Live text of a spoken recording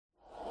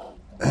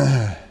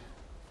Emma,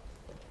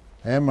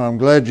 I'm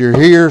glad you're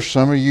here.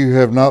 Some of you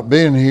have not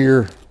been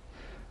here.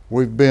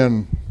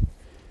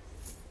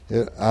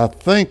 I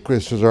think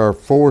this is our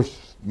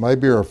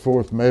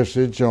fourth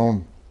message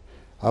on.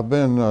 I've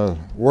been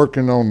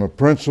working on the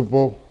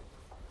principle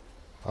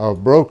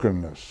of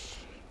brokenness.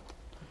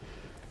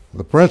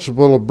 The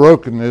principle of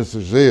brokenness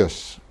is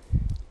this: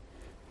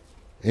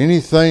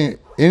 anything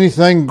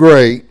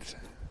great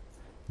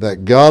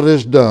that God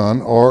has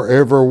done or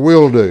ever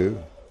will do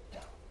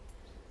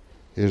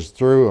is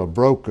through a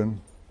broken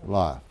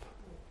life.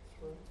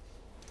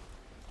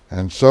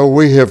 And so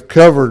we have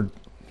covered,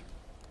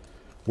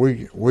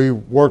 we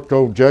worked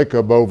old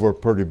Jacob over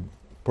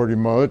pretty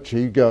much.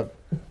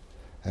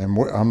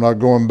 I'm not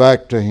going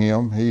back to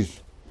him.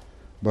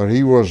 But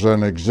he was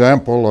an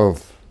example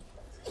of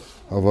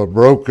a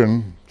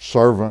broken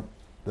servant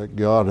that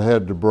God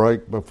had to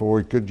break before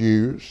he could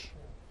use.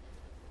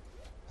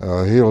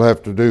 He'll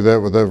have to do that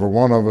with every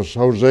one of us.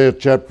 Hosea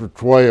chapter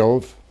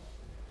 12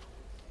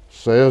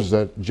 says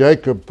that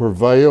Jacob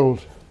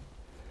prevailed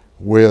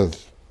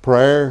with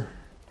prayer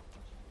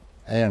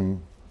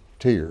and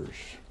tears,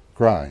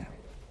 crying.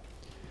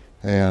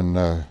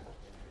 And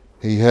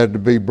he had to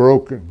be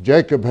broken.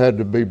 Jacob had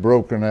to be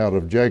broken out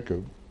of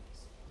Jacob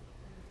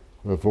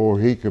before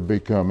he could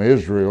become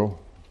Israel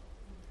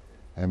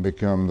and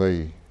become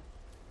the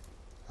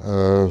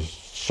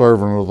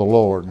servant of the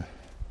Lord.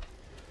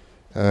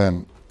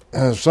 And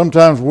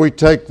sometimes we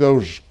take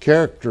those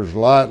characters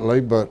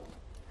lightly, but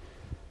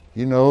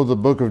you know, the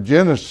book of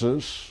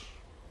Genesis,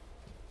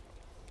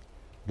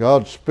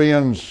 God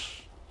spends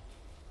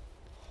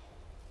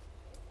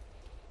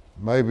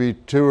maybe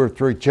 2 or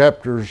 3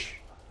 chapters.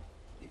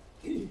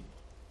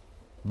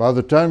 By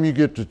the time you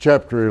get to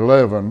chapter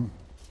 11,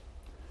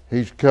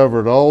 he's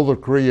covered all the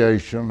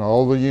creation,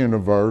 all the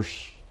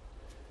universe,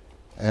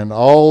 and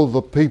all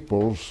the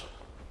peoples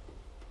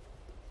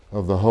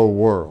of the whole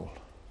world.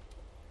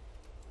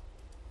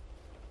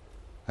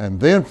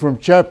 And then from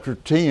chapter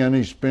 10,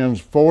 he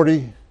spends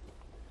 40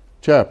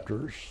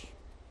 chapters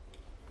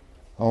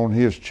on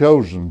his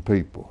chosen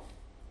people.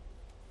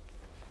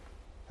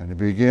 And he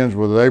begins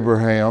with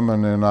Abraham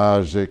and then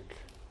Isaac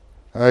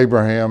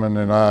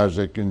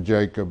and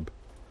Jacob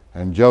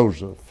and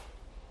Joseph.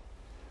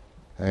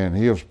 And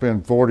he'll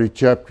spend 40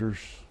 chapters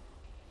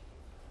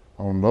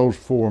on those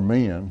 4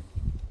 men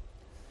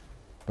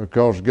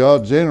because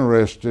God's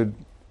interested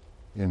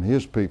in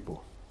his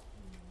people.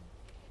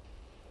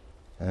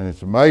 And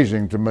it's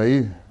amazing to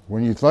me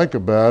when you think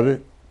about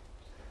it.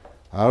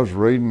 I've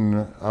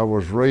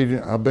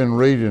been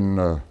reading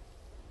a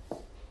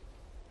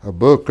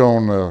book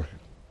on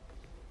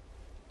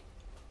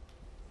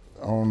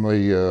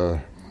the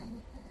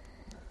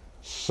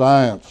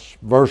science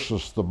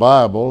versus the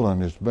Bible,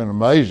 and it's been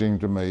amazing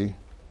to me.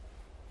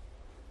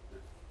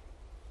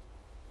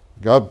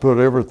 God put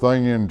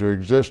everything into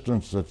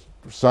existence that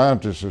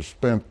scientists have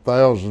spent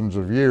thousands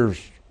of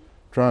years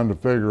trying to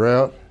figure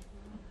out,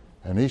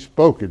 and he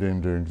spoke it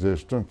into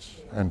existence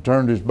and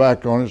turned his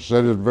back on it,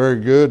 said it's very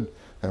good,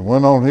 and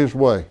went on his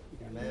way.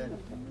 Amen.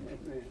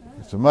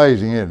 It's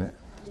amazing, isn't it?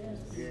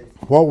 Yes.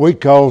 What we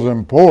call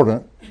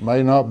important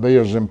may not be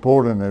as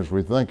important as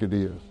we think it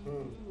is.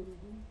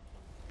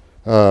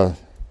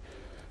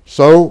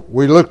 So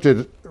we looked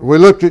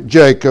at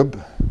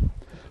Jacob.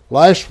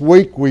 Last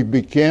week we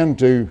began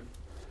to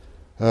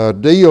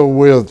deal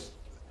with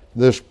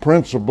this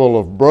principle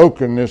of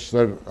brokenness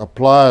that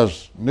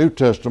applies New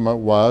Testament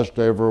wise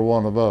to every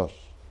one of us.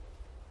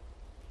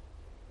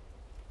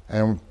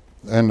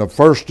 And the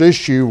first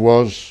issue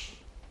was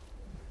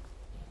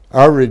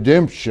our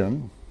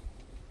redemption.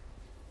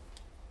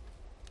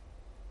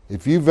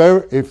 If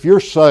you're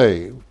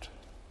saved,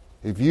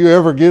 if you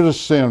ever get a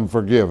sin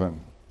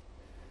forgiven,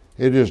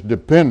 it is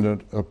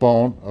dependent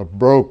upon a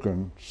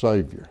broken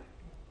Savior.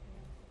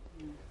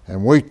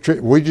 And we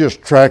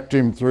just tracked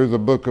him through the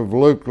book of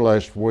Luke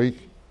last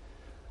week,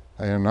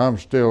 and I'm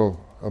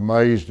still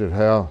amazed at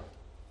how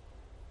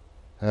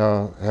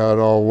it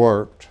all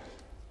worked.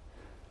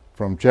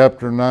 From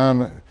chapter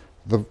 9,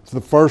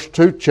 the first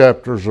 2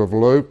 chapters of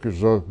Luke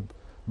is the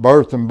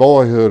birth and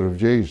boyhood of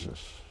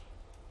Jesus.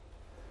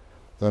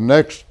 The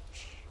next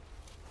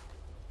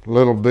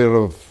little bit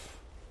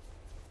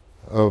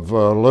of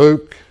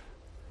Luke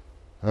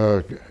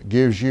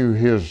gives you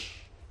his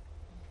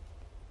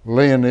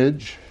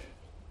lineage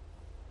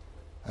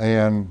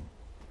and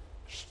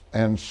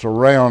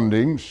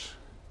surroundings.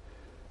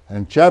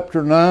 And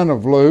chapter 9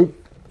 of Luke,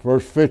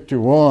 verse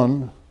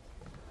 51,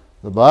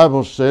 the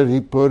Bible said he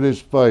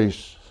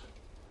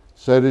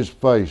set his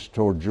face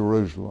toward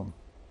Jerusalem.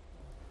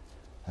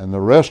 And the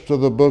rest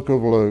of the book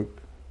of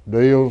Luke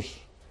deals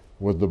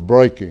with the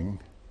breaking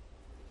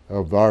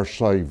of our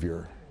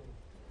Savior.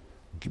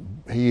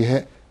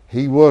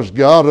 He was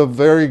God of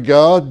very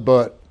God,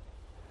 but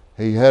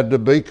he had to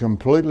be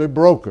completely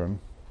broken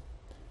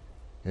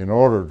in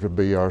order to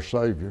be our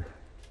Savior.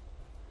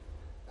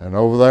 And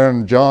over there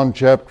in John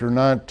chapter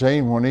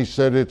 19, when he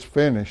said it's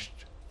finished,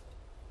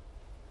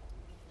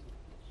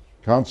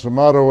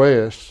 consummato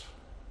est,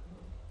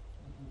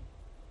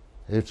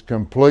 It's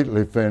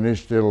completely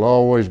finished. It'll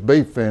always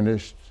be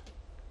finished.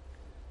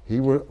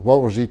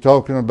 What was he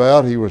talking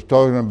about? He was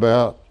talking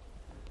about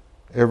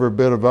every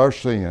bit of our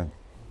sin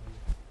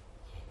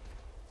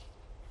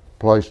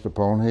placed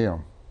upon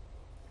him,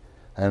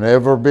 and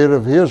every bit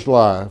of his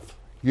life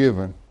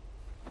given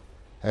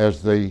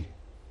as the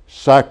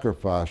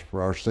sacrifice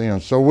for our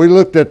sins. So we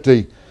looked at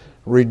the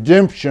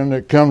redemption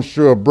that comes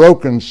through a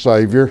broken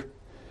Savior,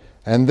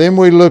 and then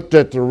we looked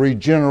at the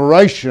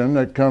regeneration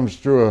that comes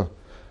through a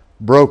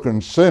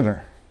broken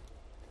sinner.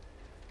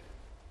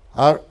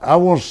 I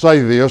want to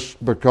say this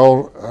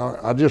because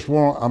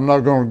I'm not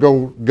going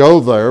to go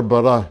there,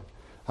 but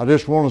I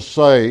just want to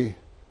say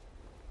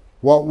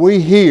what we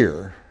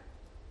hear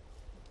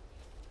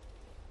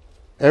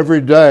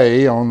every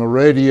day on the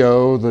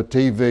radio, the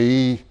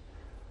TV,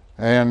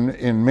 and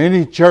in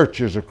many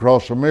churches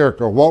across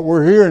America, what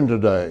we're hearing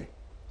today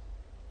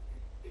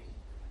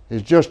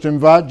is just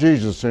invite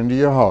Jesus into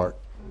your heart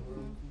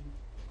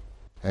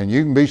and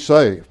you can be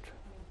saved.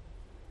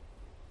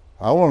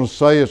 I want to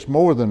say it's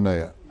more than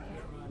that.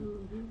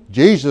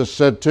 Jesus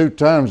said 2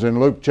 times in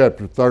Luke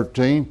chapter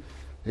 13,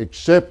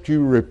 except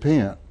you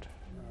repent,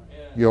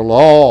 you'll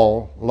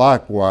all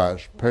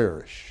likewise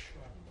perish.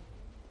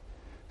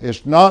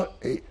 It's not,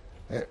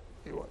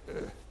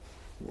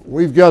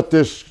 we've got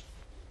this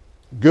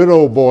good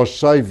old boy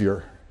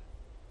Savior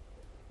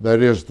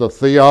that is the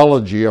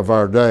theology of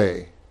our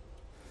day.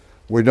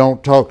 We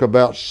don't talk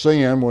about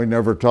sin. We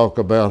never talk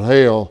about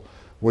hell.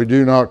 We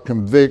do not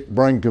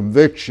bring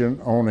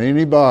conviction on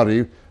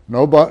anybody.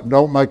 Nobody,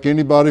 don't make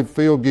anybody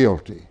feel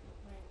guilty.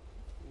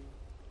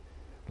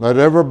 Let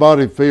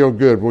everybody feel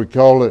good. We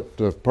call it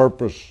the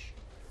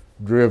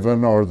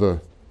purpose-driven or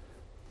the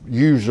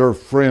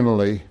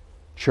user-friendly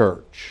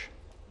church.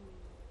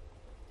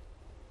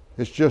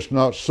 It's just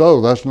not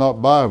so. That's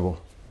not Bible.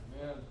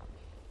 Amen.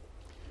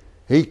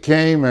 He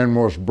came and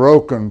was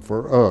broken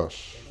for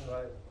us.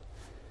 Right.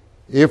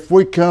 If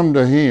we come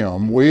to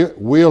him,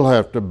 we'll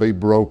have to be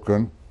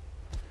broken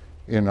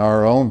in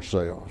our own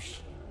selves.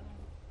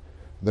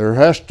 There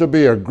has to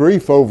be a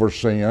grief over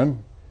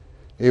sin.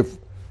 If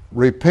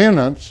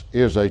repentance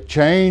is a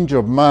change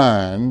of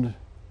mind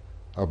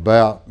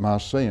about my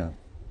sin,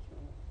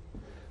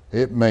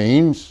 it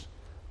means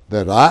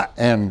that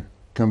and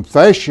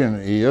confession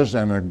is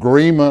an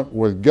agreement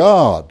with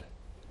God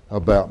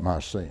about my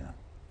sin.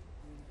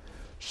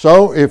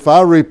 So if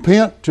I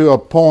repent to a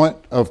point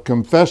of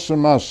confessing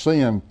my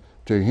sin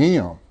to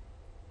him,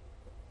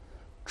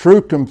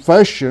 true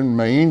confession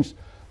means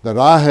that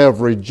I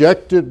have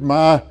rejected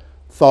my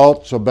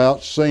thoughts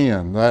about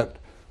sin, that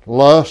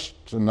lust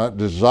and that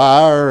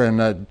desire and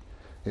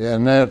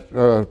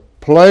that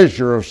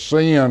pleasure of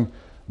sin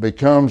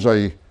becomes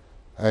the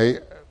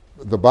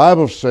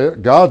Bible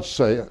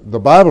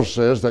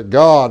says that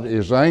God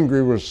is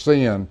angry with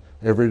sin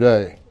every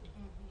day.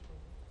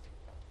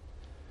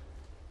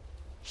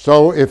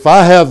 So if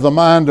I have the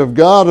mind of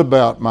God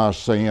about my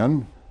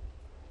sin,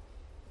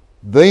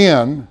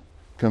 then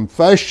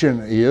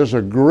confession is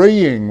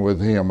agreeing with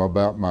him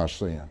about my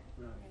sin.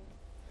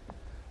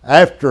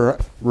 After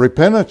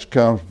repentance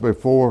comes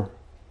before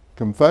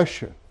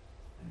confession.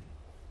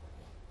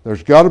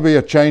 There's got to be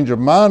a change of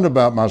mind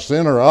about my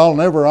sin, or I'll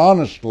never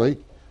honestly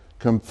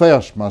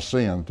confess my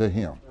sin to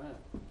him.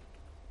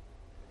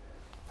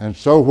 And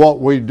so what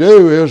we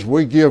do is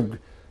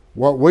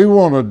what we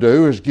want to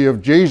do is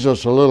give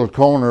Jesus a little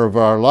corner of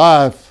our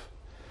life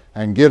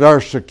and get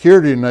our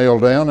security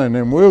nailed down, and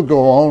then we'll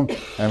go on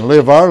and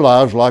live our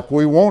lives like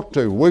we want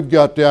to. We've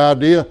got the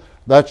idea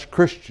that's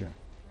Christian.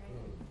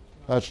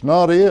 That's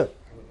not it.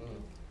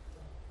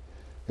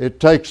 It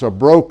takes a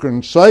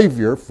broken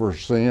Savior for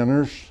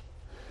sinners,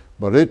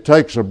 but it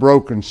takes a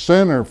broken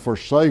sinner for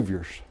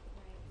saviors.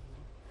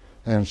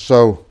 And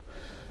so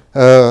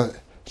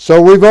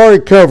we've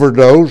already covered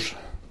those.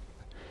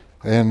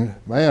 And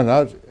man,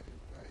 as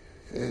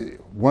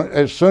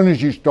soon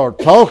as you start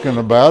talking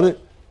about it,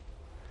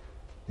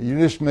 you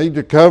just need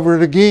to cover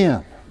it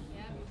again.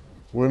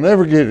 We'll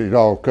never get it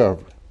all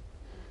covered.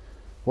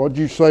 What'd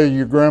you say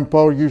your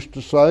grandpa used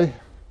to say?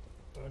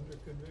 Under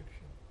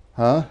conviction.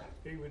 Huh?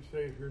 He would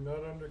say, if you're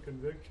not under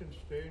conviction,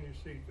 stay in your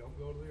seat. Don't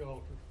go to the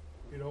altar.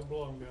 You don't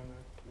belong down there.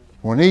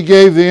 When he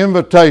gave the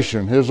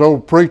invitation, his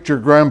old preacher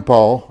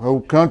grandpa,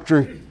 old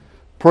country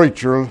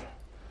preacher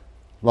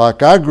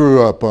like I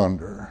grew up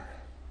under,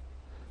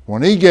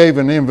 when he gave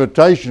an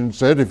invitation,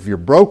 said, if you're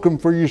broken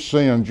for your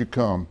sins, you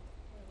come.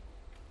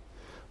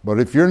 But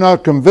if you're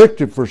not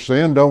convicted for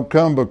sin, don't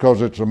come,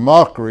 because it's a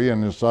mockery in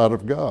the sight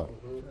of God.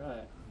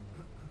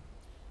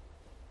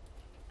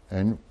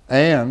 Right.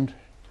 And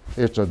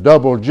it's a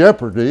double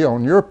jeopardy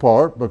on your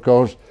part,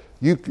 because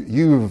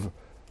you've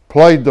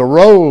played the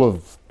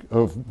role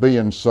of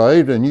being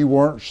saved and you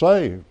weren't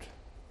saved.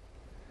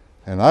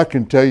 And I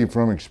can tell you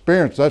from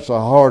experience, that's a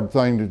hard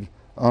thing to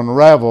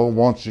unravel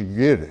once you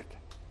get it.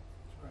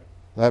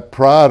 That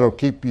pride will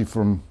keep you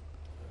from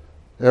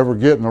ever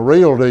getting the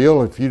real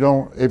deal. If you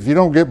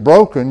don't get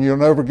broken, you'll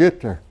never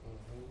get there.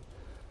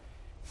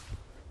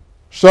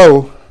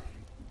 So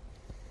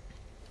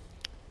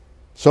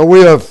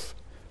we have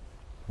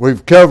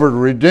we've covered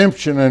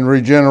redemption and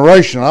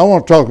regeneration. I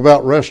want to talk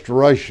about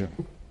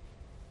restoration.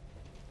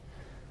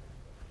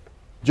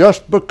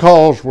 Just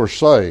because we're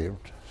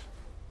saved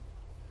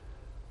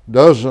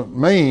doesn't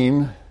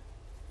mean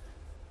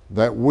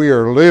that we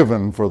are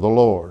living for the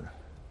Lord,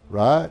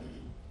 right?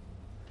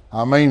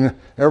 I mean,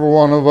 every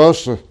one of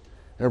us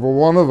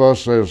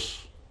as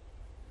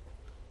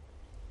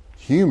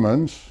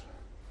humans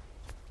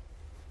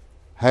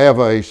have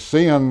a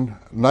sin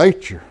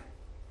nature.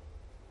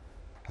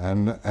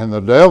 And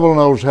the devil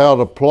knows how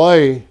to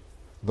play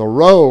the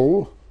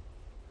role,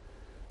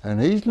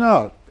 and he's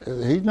not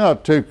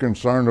too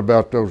concerned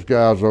about those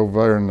guys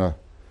over there in the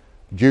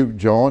juke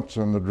joints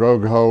and the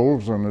drug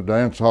holes and the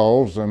dance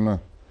halls and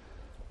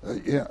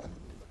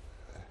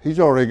he's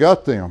already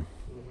got them.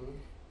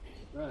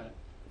 Mm-hmm. Right.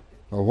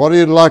 But what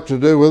he'd like to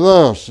do with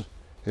us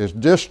is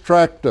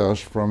distract us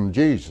from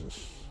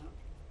Jesus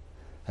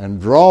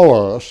and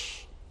draw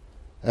us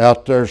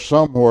out there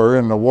somewhere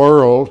in the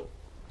world.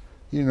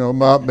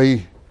 Might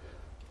be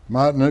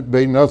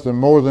nothing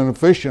more than a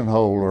fishing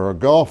hole or a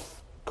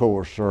golf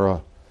course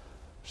or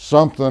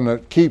something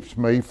that keeps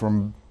me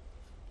from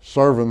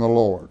serving the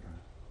Lord.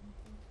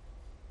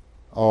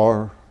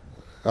 Or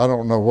I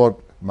don't know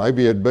what.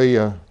 Maybe it'd be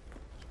a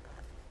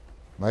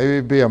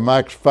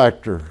Max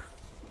Factor.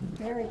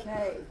 Mary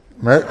Kay.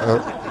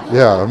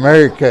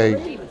 Mary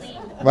Kay.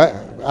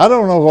 I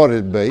don't know what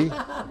it'd be.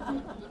 I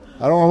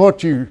don't know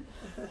what you.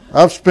 I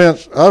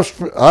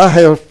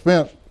have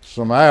spent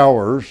some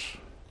hours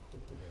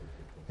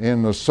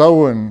in the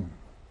sewing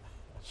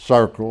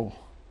circle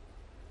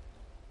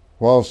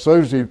while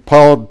Susie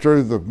pawed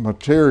through the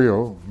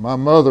material. My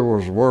mother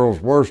was the world's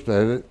worst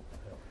at it.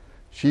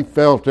 She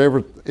felt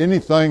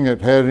anything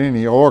that had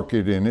any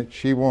orchid in it,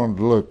 she wanted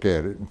to look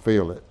at it and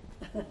feel it.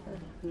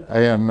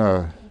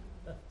 And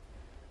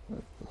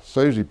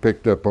Susie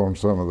picked up on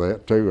some of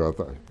that too, I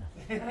think.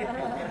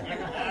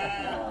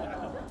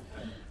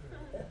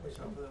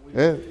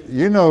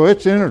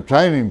 It's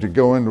entertaining to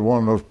go into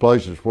one of those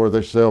places where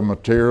they sell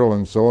material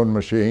and sewing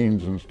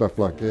machines and stuff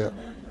like that.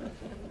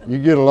 You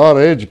get a lot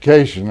of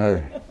education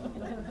there.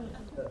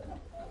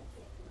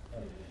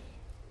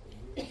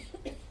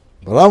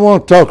 But I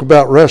want to talk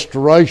about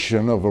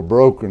restoration of a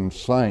broken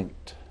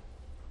saint.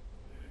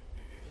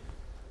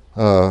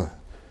 And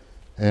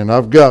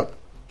I've got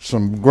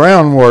some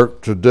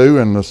groundwork to do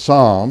in the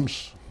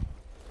Psalms.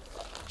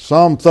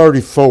 Psalm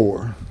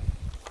 34,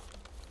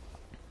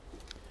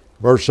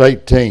 verse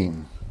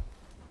 18.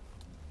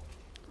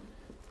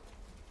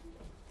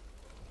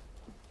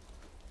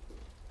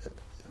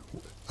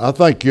 I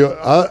think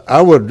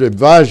I would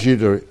advise you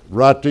to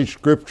write these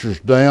scriptures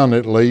down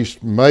at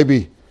least,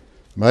 maybe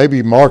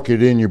mark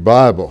it in your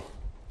Bible.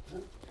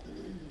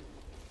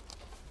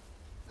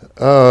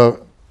 I'm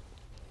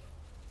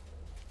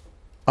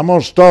going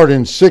to start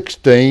in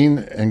 16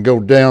 and go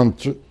down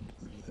a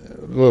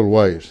little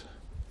ways.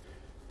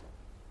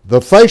 The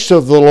face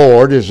of the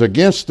Lord is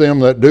against them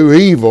that do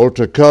evil,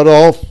 to cut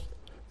off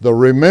the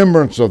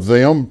remembrance of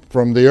them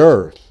from the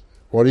earth.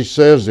 What he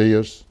says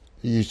is,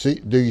 do you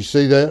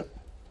see that?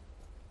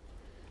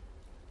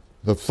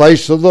 The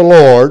face of the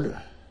Lord.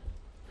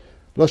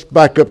 Let's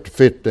back up to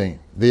 15.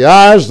 The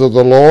eyes of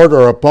the Lord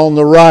are upon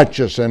the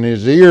righteous, and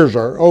his ears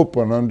are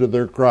open unto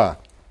their cry.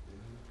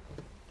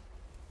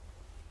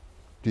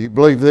 Do you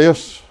believe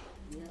this?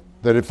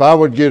 That if I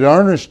would get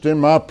earnest in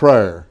my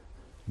prayer,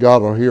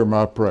 God will hear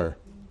my prayer.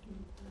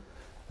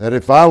 That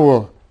if I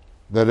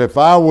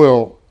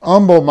will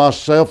humble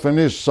myself in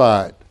his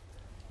sight,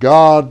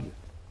 God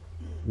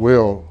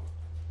will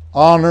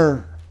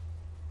honor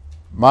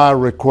my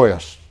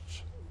requests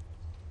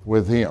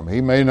with him.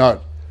 He may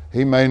not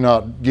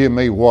give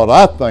me what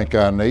I think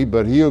I need,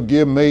 but he'll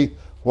give me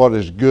what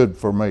is good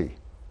for me.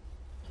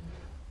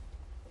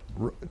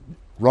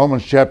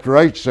 Romans chapter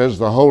 8 says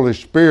the Holy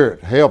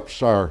Spirit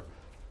helps our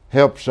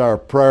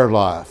prayer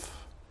life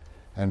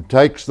and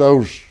takes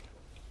those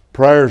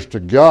prayers to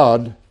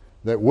God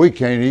that we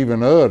can't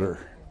even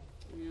utter.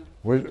 Yeah.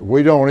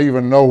 We don't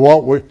even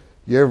know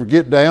you ever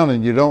get down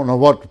and you don't know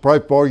what to pray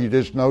for, you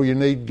just know you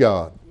need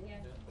God. Yeah.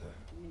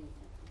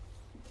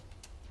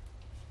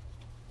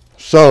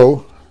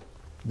 So,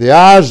 the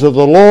eyes of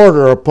the Lord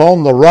are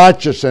upon the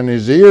righteous, and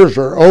his ears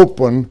are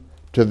open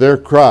to their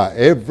cry.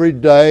 Every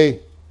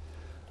day,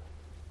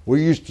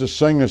 we used to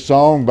sing a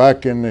song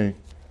back in the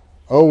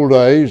old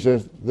days.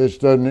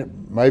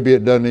 Maybe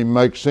it doesn't even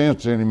make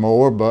sense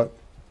anymore, but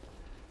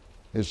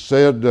it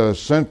said,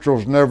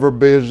 Central's never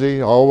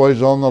busy,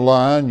 always on the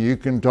line. You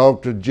can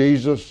talk to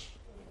Jesus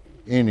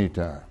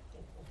anytime.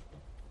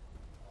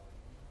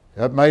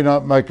 That may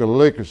not make a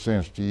lick of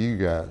sense to you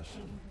guys.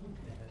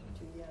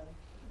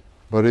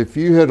 But if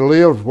you had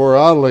lived where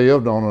I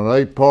lived on an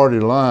 8-party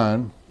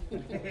line,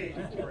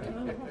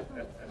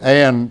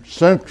 and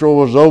Central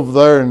was over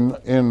there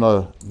in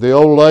the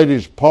old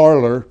lady's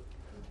parlor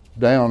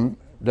down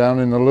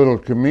in the little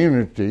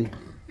community,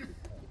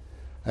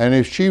 and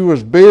if she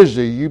was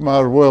busy, you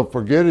might as well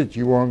forget it.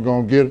 You weren't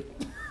going to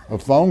get a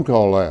phone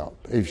call out.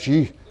 If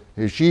she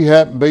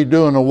happened to be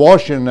doing the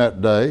washing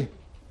that day,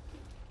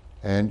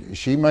 And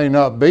she may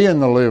not be in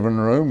the living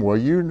room. Well,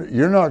 you're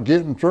not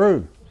getting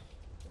through.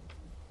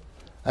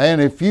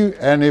 And if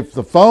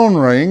the phone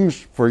rings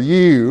for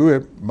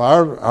you,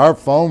 our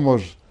phone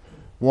was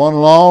one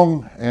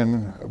long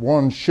and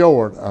one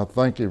short, I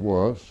think it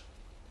was,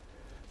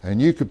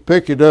 and you could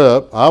pick it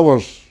up. I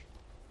was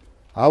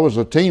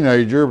a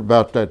teenager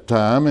about that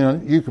time,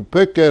 and you could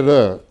pick that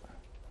up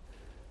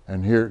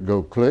and hear it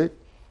go click,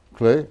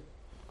 click,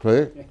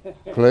 click,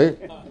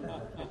 click.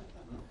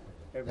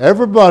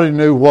 Everybody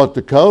knew what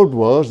the code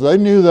was. They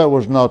knew that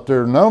was not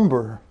their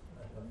number.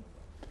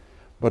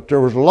 But there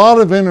was a lot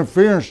of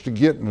interference to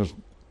getting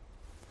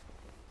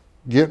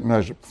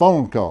a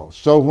phone call.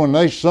 So when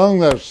they sung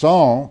that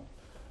song,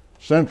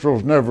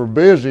 Central's Never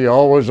Busy,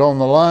 Always on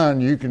the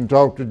Line, you can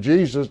talk to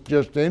Jesus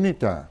just any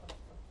time.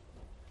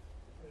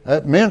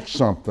 That meant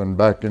something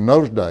back in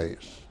those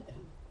days.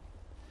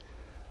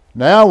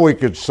 Now we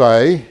could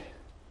say,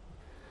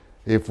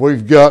 if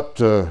we've got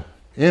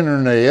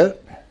internet,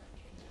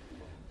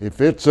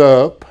 if it's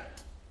up,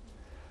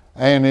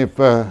 and if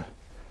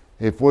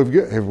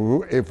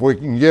we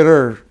can get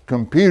our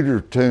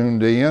computer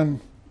tuned in,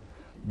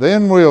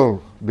 then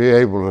we'll be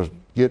able to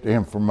get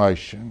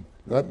information.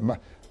 That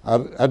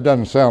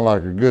doesn't sound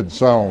like a good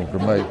song to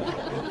me.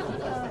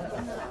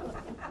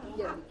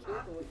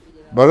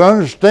 But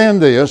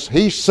understand this,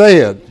 he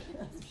said,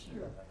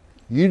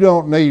 you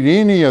don't need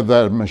any of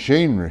that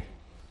machinery.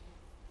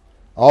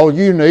 All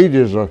you need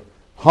is a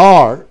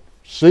heart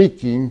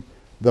seeking.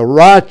 The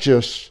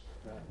righteous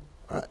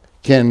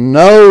can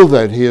know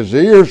that his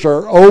ears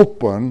are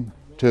open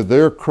to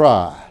their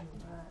cry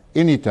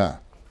anytime.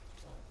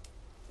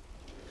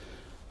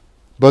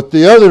 But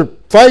the other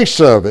face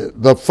of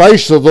it, the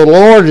face of the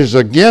Lord is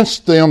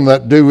against them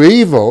that do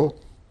evil,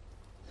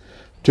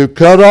 to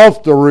cut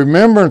off the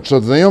remembrance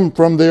of them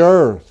from the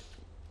earth.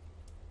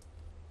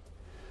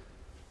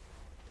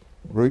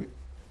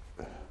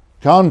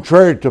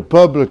 Contrary to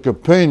public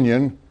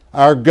opinion,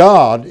 our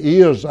God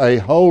is a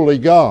holy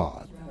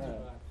God.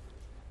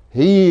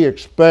 He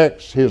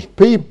expects his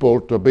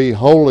people to be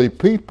holy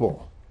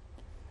people.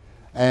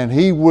 And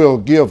he will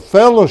give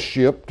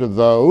fellowship to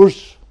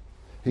those.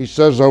 He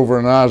says over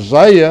in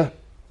Isaiah,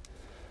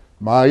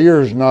 my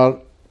ear is not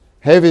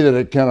heavy that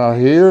it cannot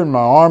hear, and my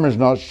arm is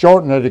not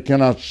shortened that it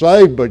cannot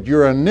save, but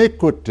your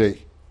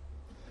iniquity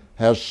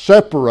has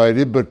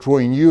separated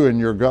between you and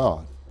your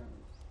God.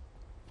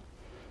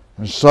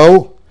 And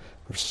so,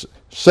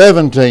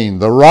 17,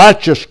 the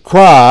righteous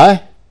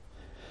cry,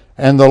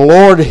 and the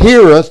Lord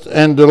heareth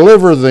and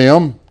deliver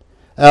them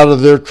out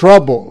of their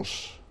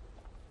troubles.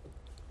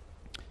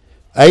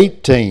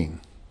 18,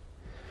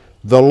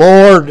 the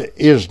Lord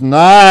is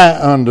nigh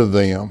unto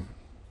them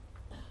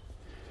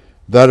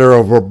that are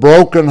of a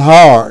broken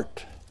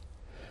heart,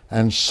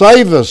 and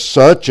saveth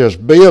such as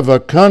be of a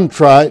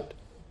contrite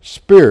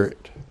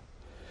spirit.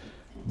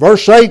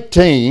 Verse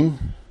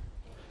 18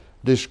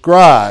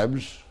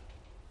 describes,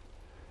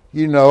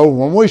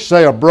 when we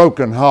say a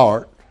broken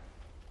heart,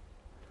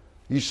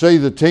 you see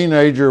the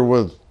teenager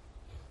with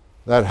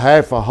that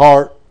half a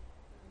heart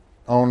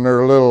on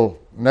their little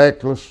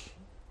necklace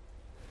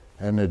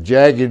and the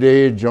jagged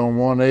edge on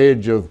one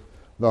edge of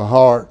the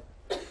heart.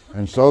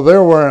 And so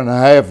they're wearing a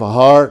half a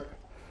heart,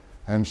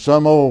 and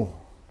some old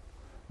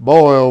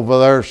boy over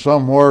there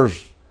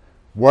somewhere's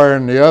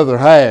wearing the other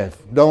half.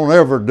 Don't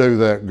ever do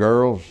that,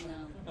 girls.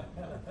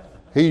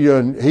 He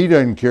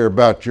doesn't care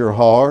about your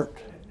heart.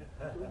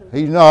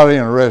 He's not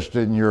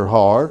interested in your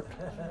heart.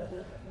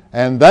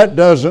 And that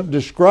doesn't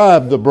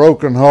describe the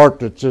broken heart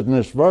that's in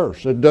this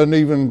verse. It doesn't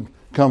even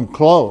come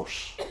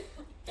close.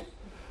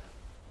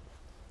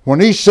 When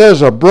he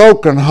says a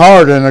broken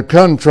heart and a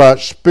contrite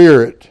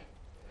spirit,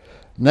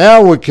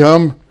 now we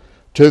come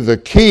to the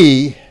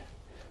key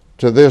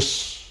to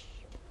this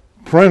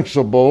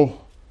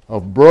principle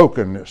of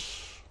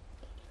brokenness.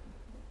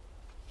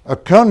 A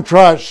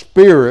contrite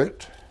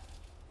spirit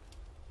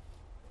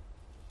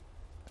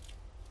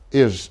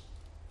has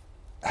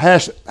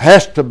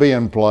to be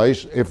in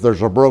place if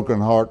there's a broken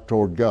heart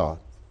toward God.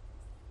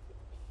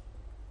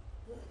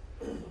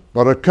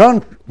 But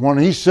when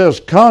he says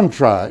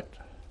contrite,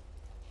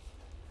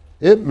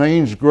 it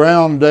means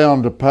ground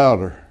down to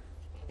powder.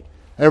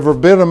 Every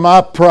bit of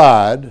my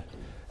pride,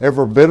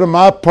 every bit of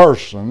my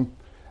person,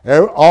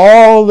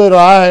 all that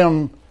I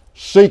am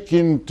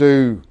seeking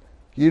to,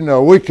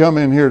 we come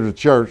in here to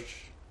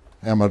church,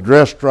 am I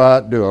dressed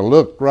right, do I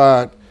look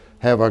right,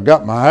 have I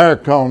got my hair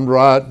combed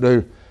right,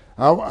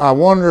 I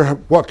wonder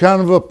what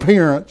kind of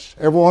appearance,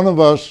 every one of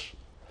us,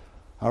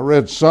 I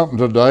read something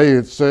today,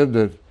 it said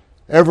that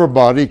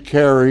everybody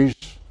carries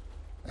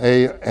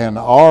an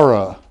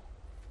aura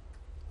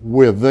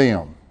with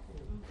them.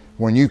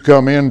 When you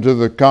come into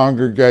the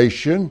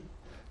congregation,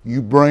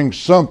 you bring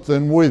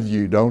something with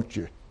you, don't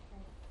you?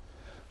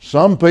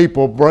 Some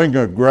people bring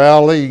a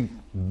growly,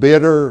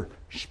 bitter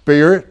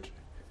spirit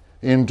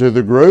into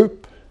the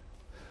group.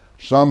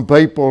 Some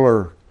people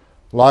are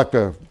like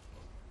a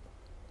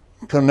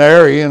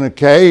canary in a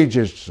cage.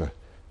 It's a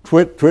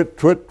twit, twit,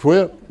 twit,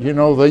 twit.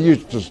 They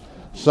used to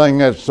sing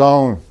that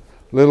song,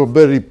 little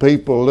bitty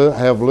people that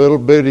have little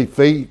bitty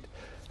feet,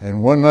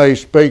 and when they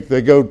speak,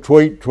 they go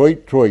tweet,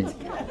 tweet, tweet.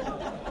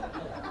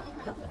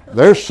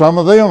 There's some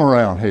of them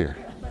around here.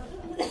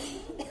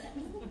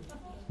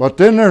 But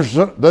then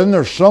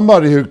there's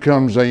somebody who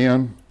comes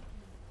in.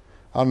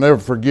 I'll never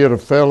forget a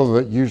fellow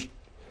that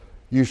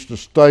used to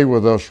stay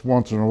with us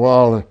once in a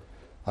while.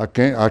 I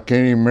can't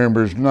even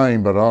remember his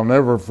name, but I'll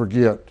never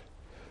forget.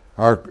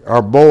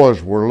 Our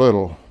boys were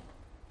little.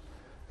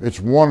 It's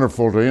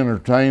wonderful to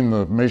entertain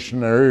the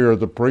missionary or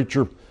the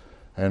preacher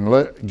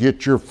and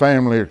get your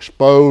family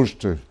exposed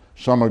to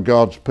some of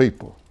God's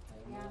people.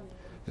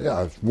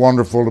 Yeah, it's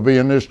wonderful to be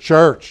in this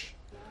church,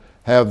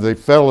 have the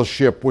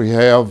fellowship we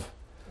have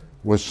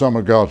with some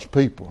of God's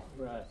people.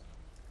 Right.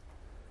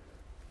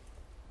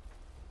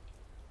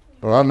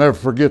 But I'll never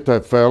forget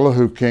that fellow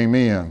who came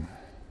in.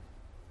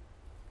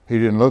 He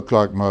didn't look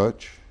like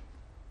much,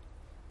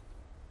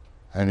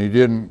 and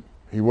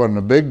he wasn't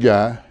a big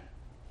guy.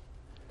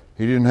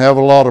 He didn't have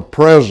a lot of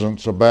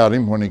presence about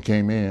him when he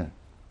came in.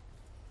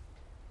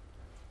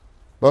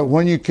 But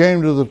when you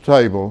came to the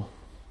table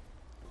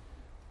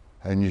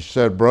and you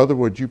said, "Brother,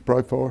 would you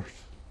pray for us?"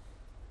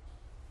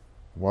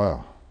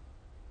 Wow.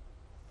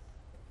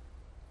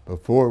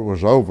 Before it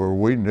was over,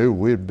 we knew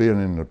we'd been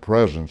in the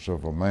presence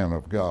of a man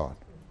of God.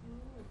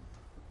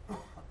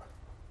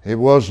 It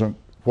wasn't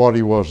what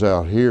he was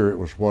out here, it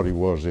was what he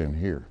was in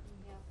here.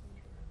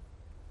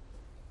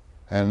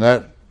 And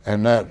that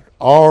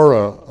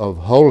aura of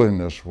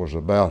holiness was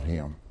about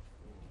him.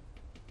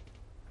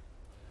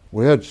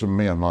 We had some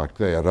men like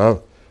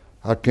that.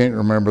 I can't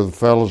remember the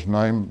fellow's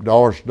name.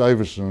 Doris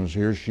Davison is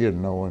here. She'd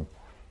know him.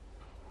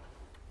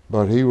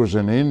 But he was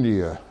in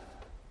India.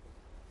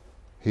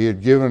 He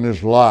had given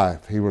his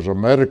life. He was a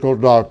medical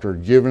doctor,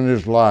 given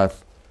his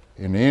life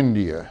in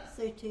India.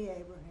 C.T.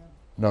 Abraham.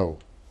 No.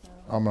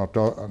 I'm not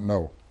talking,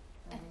 no.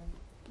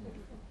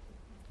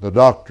 The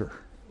doctor.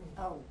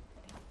 Oh.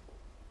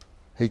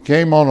 He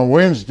came on a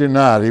Wednesday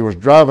night. He was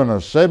driving a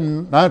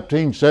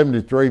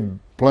 1973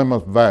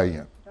 Plymouth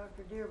Valiant.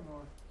 Dr.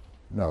 Dearmore.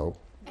 No.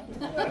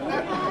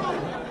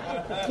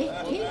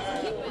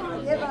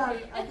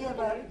 I give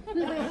up.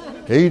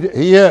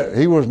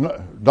 He was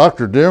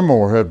Dr.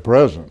 Dearmore had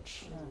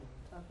presence,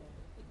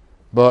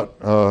 but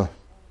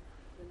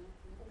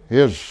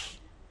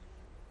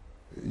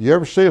you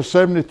ever see a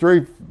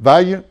 73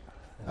 Valiant?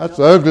 That's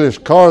the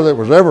ugliest car that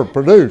was ever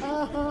produced.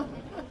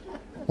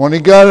 When he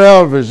got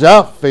out of his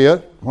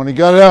outfit, when he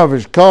got out of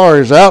his car,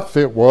 his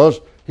outfit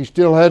he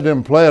still had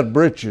them plaid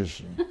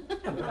breeches.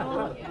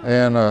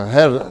 And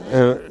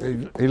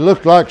he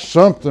looked like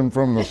something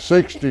from the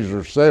 60s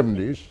or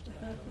 70s.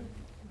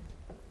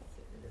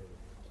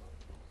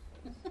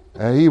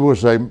 And he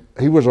was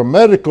a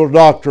medical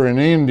doctor in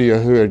India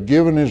who had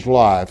given his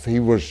life.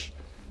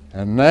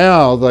 And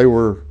now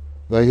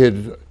they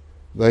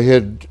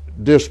had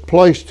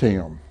displaced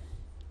him.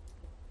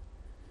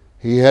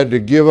 He had to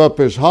give up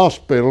his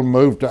hospital,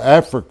 move to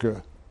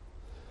Africa.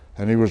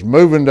 And he was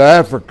moving to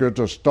Africa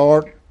to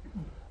start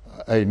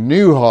a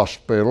new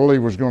hospital.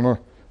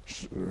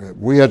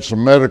 We had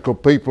some medical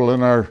people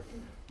in our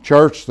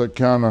church that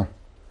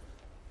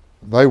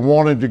they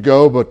wanted to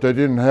go, but they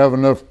didn't have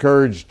enough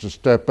courage to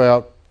step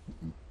out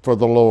for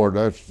the Lord.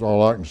 That's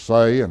all I can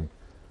say. And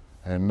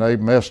they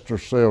messed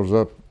themselves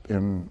up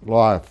in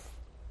life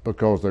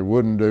because they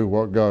wouldn't do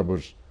what God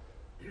was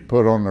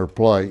put on their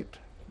plate.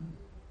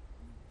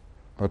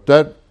 But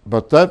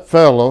that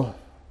fellow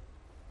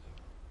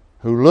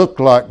who looked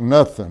like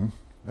nothing,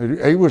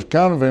 he was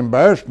kind of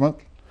embarrassment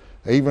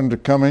even to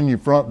come in your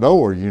front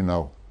door, you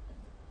know.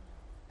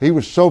 He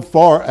was so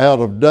far out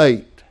of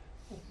date.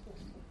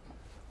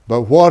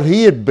 But what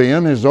he had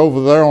been is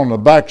over there on the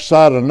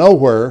backside of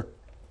nowhere,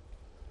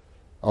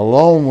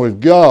 alone with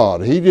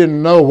God. He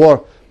didn't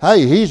know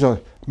he's a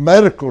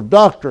medical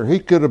doctor. He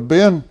could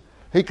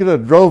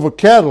have drove a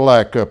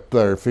Cadillac up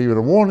there if he would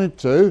have wanted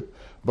to,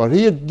 but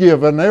he had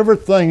given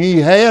everything he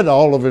had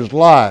all of his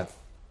life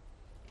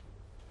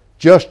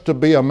just to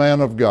be a man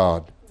of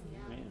God,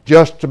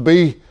 just to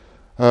be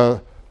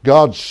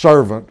God's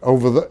servant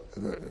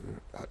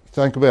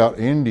think about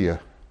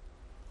India,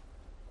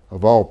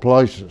 of all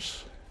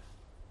places.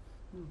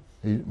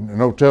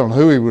 No telling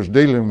who he was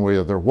dealing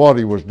with or what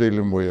he was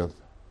dealing with.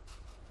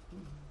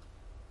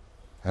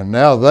 And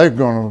now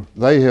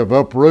they have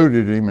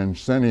uprooted him and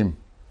sent him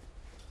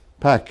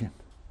packing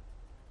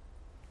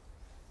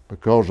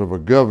because of a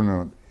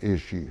government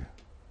issue.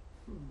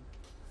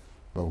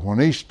 But when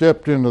he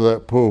stepped into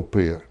that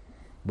pulpit,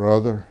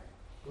 brother,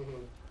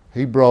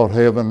 he brought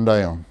heaven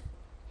down.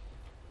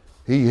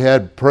 He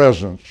had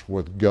presence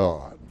with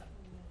God.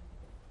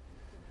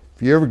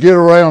 If you ever get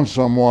around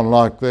someone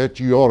like that,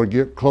 you ought to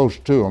get close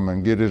to them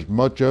and get as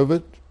much of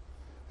it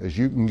as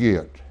you can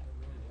get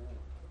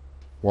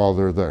while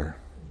they're there.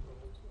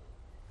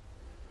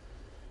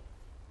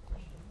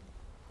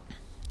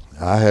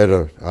 I had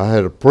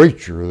a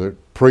preacher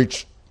that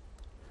preached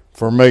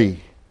for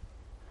me.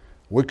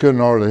 We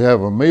couldn't hardly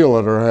have a meal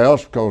at our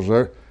house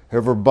because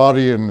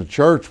everybody in the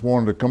church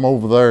wanted to come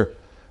over there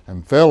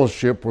and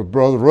fellowship with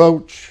Brother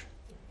Roach.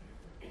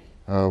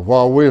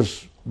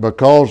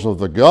 because of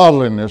the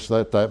godliness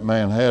that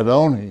man had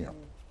on him.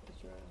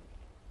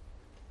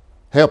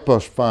 Help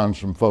us find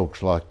some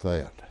folks like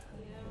that.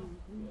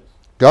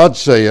 God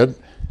said,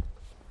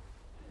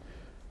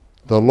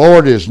 the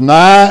Lord is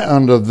nigh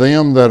unto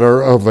them that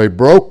are of a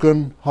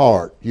broken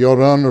heart. You ought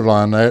to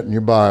underline that in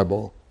your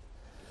Bible.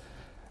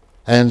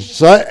 And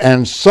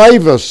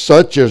save us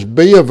such as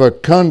be of a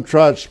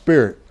contrite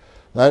spirit.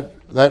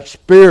 That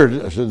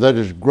spirit that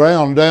is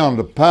ground down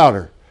to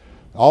powder.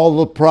 All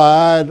the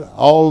pride,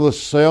 all the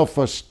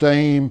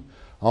self-esteem,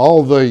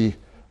 all the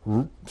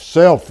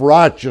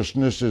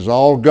self-righteousness is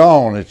all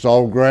gone. It's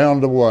all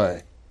ground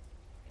away.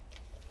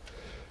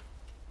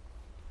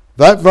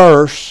 That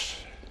verse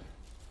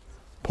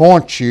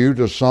points you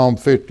to Psalm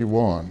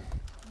 51.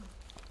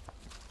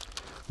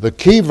 The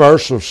key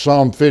verse of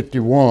Psalm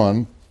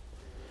 51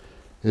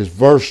 is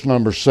verse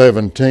number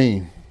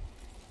 17.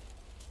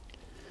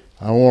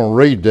 I want to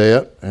read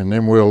that, and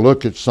then we'll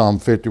look at Psalm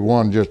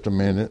 51 just a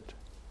minute.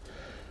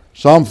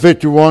 Psalm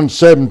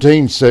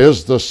 51:17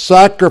 says, the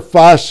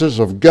sacrifices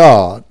of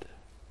God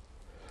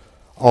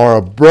are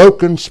a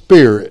broken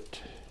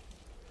spirit,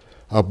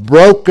 a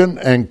broken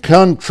and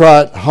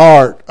contrite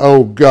heart,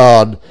 O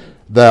God,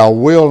 thou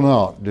wilt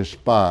not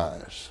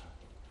despise.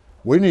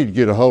 We need to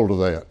get a hold of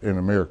that in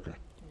America.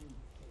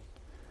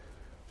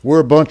 We're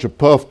a bunch of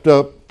puffed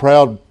up,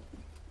 proud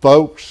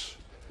folks.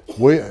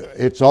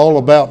 It's all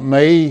about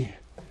me.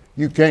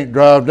 You can't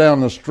drive down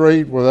the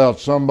street without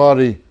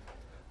somebody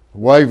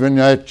waving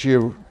at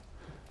you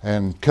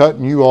and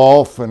cutting you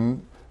off,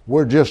 and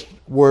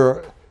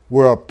we're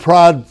a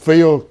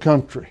pride-filled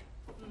country.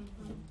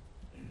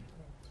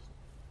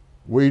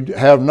 We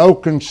have no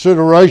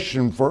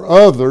consideration for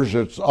others.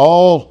 It's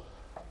all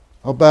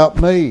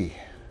about me.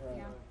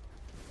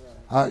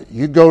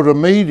 You go to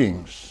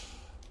meetings,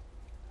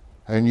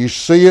 and you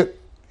see it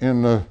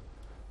in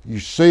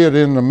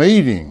the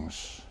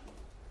meetings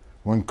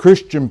when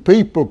Christian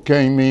people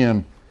came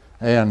in,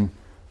 and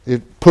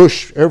it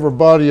pushed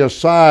everybody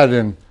aside.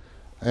 And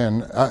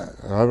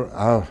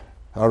I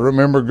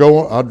remember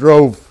going. I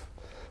drove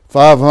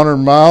 500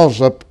 miles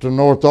up to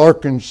North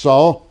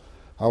Arkansas.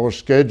 I was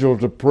scheduled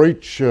to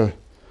preach. They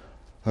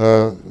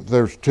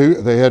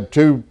had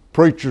two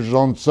preachers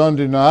on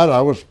Sunday night.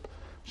 I was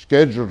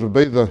scheduled to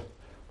be the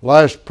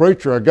last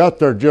preacher. I got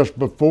there just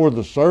before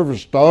the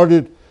service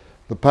started.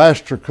 The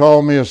pastor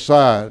called me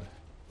aside.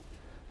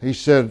 He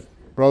said,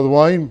 Brother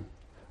Wayne,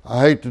 I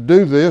hate to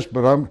do this,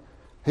 but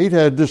he'd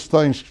had this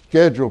thing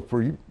scheduled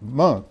for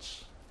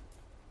months.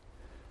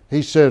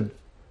 He said,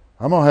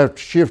 I'm going to have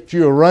to shift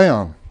you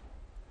around.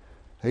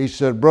 He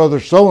said, Brother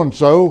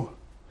so-and-so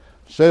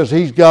says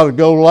he's got to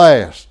go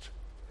last.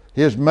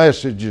 His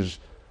message is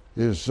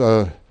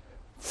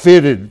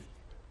fitted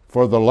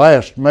for the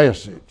last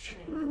message.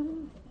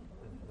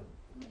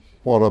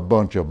 What a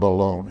bunch of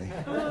baloney.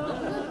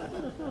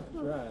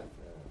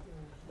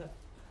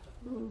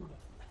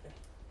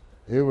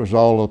 It was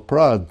all a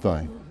pride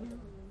thing.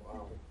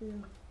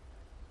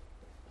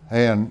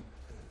 And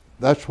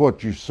that's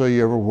what you see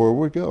everywhere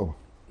we go.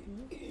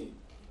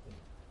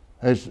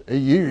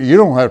 You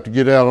don't have to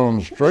get out on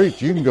the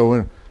streets. You can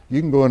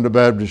go into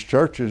Baptist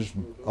churches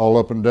all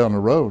up and down the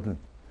road, and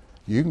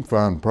you can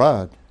find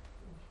pride.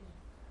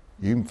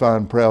 You can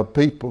find proud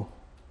people.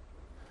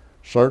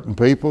 Certain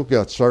people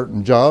got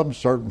certain jobs.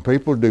 Certain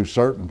people do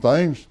certain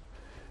things.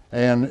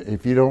 And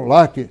if you don't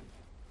like it,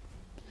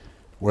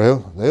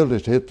 well, they'll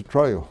just hit the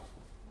trail.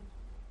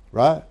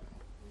 Right?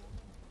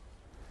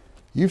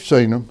 You've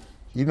seen them.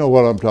 You know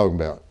what I'm talking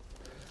about.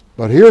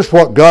 But here's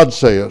what God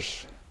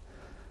says.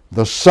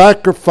 The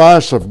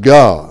sacrifice of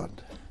God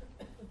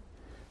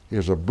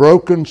is a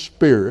broken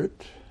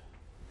spirit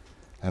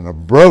and a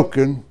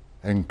broken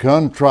and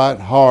contrite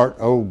heart,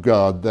 O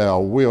God,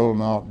 thou wilt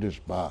not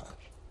despise.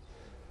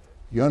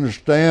 You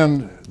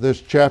understand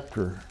this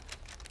chapter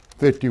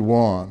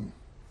 51?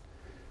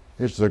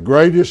 It's the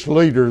greatest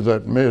leader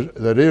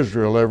that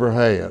Israel ever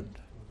had,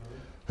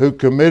 who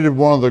committed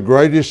one of the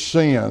greatest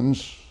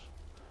sins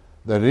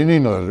that any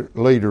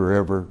leader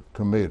ever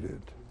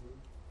committed.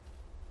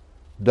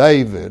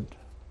 David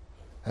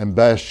and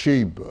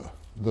Bathsheba.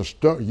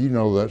 You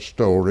know that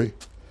story.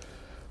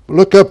 But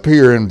look up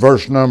here in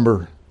verse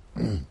number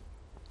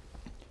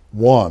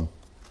 1.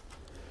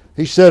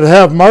 He said,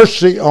 have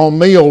mercy on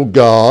me, O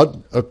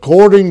God,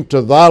 according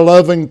to thy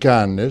loving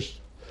kindness,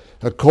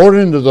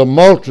 according to the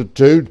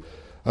multitude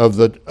of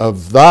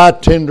thy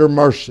tender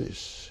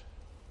mercies,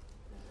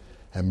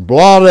 and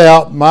blot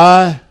out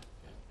my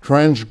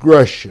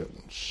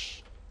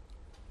transgressions.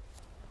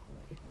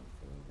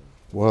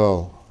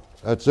 Well,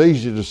 that's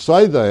easy to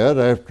say that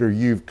after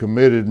you've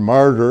committed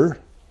murder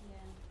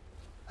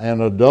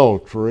and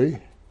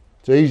adultery.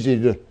 It's easy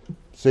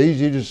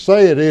to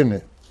say it, isn't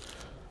it?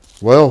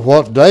 Well,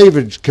 what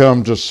David's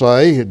come to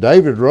say,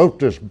 David wrote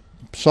this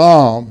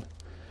Psalm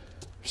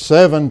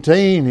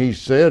 17, he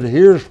said,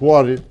 here's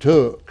what it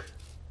took.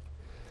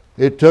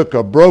 It took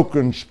a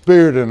broken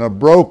spirit and a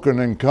broken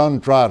and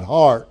contrite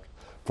heart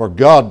for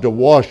God to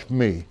wash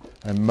me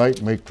and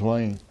make me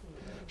clean.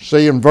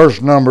 See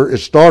it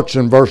starts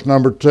in verse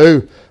number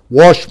 2.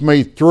 Wash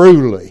me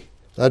throughly.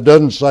 That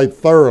doesn't say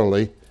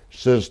thoroughly, it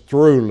says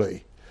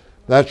throughly.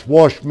 That's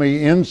wash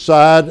me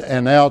inside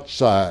and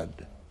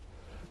outside.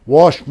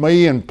 Wash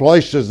me in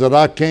places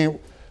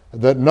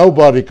that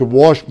nobody could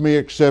wash me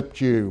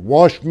except you.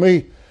 Wash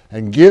me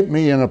and get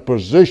me in a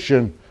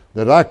position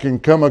that I can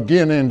come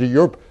again into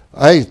your...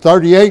 Hey,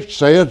 38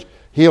 says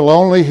he'll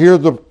only hear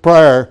the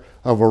prayer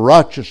of a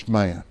righteous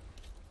man.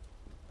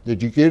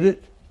 Did you get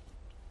it?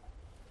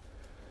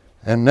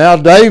 And now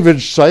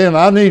David's saying,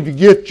 I need to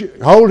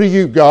get hold of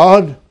you,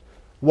 God.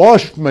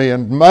 Wash me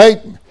and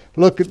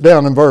look it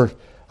down in verse.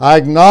 I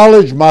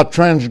acknowledge my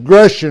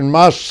transgression,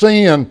 my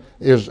sin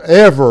is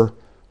ever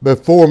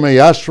before me.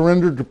 I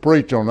surrendered to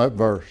preach on that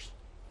verse.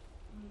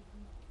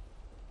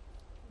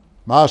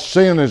 My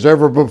sin is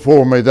ever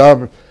before me.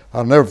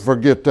 I'll never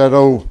forget that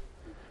old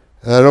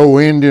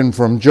Indian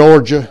from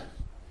Georgia,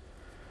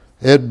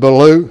 Ed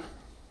Ballou.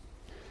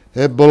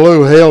 Ed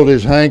Ballou held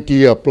his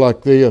hanky up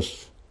like this.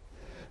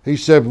 He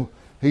said,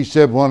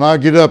 when I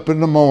get up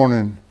in the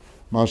morning,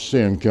 my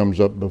sin comes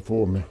up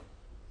before me.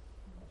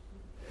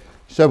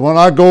 He said, when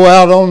I go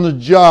out on the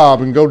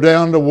job and go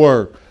down to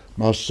work,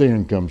 my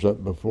sin comes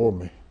up before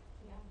me.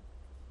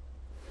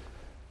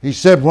 He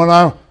said, when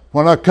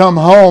I come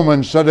home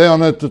and sit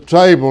down at the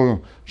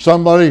table,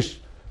 somebody's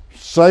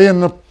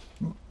saying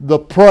the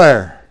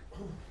prayer,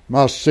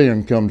 my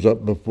sin comes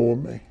up before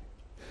me.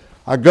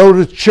 I go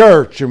to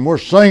church and we're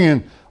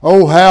singing,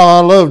 oh, how I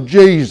love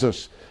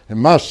Jesus, and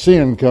my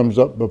sin comes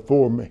up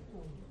before me.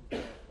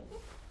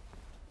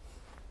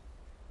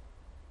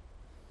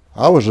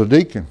 I was a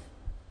deacon.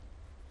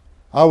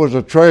 I was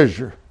a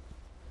treasurer.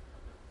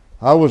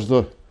 I was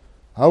the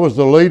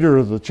leader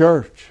of the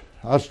church.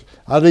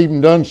 I'd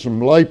even done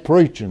some lay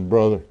preaching,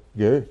 Brother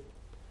Gary.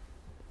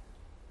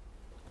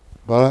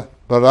 But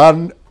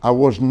I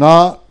was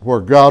not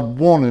where God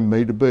wanted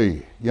me to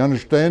be. You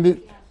understand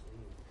it?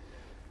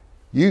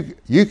 You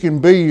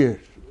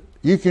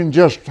can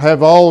just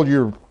have all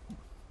your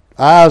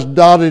I's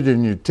dotted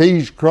and your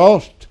T's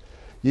crossed.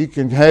 You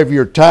can have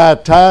your tie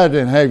tied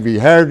and have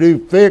your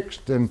hairdo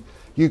fixed, and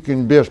you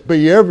can just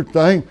be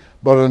everything.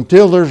 But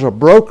until there's a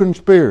broken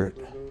spirit,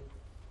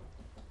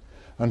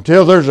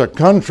 until there's a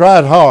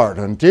contrite heart,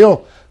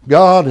 until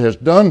God has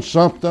done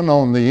something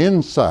on the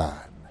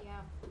inside,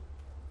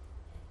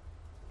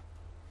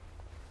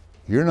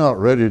 you're not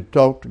ready to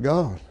talk to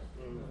God.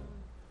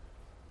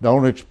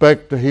 Don't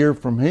expect to hear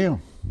from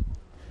Him.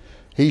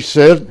 He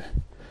said,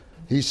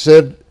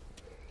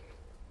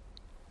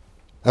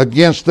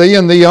 against thee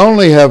and thee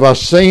only have I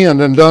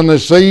sinned and done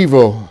this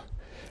evil.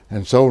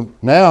 And so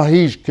now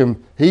he's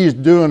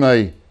doing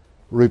a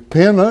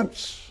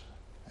repentance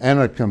and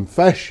a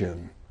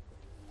confession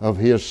of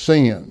his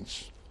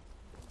sins.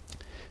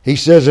 He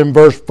says in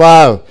verse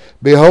 5,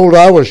 behold,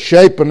 I was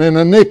shapen in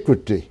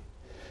iniquity,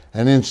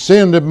 and in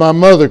sin did my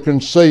mother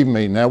conceive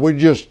me. Now we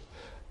just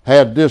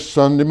had this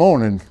Sunday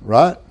morning,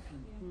 right?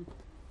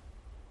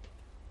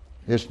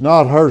 It's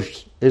not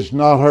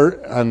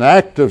an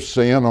act of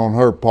sin on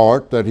her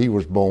part that he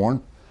was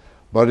born,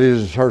 but it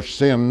is her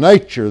sin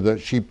nature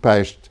that she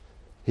passed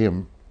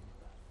him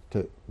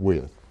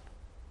with.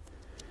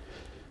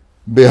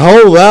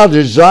 Behold, thou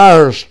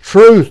desirest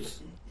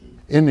truth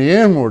in the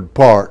inward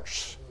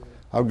parts.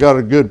 I've got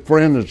a good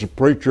friend that's a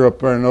preacher up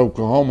there in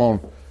Oklahoma.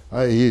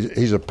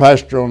 He's a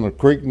pastor on the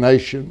Creek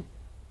Nation.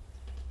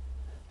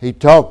 He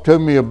talked to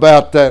me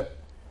about that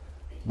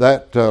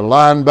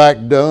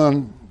lineback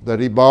dun that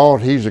he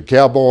bought. He's a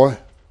cowboy.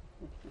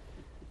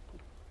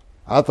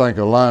 I think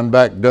a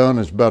lineback dun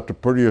is about the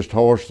prettiest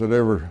horse that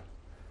ever.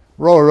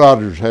 Roy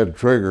Rogers had a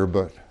trigger,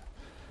 but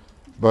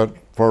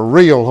for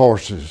real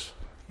horses,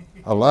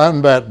 a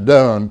lineback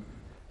dun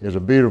is a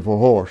beautiful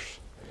horse.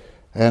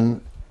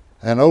 And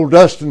old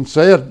Dustin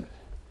said,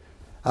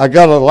 I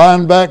got a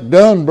lineback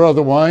dun,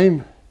 Brother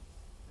Wayne.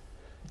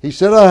 He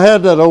said, I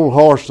had that old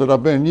horse that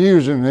I've been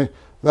using.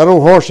 That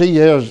old horse he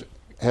has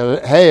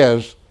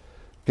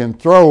can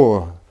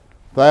throw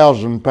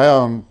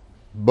 1,000-pound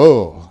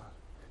bull.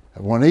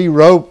 When he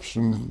ropes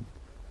and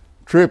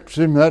trips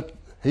him,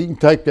 he can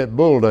take that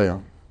bull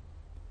down.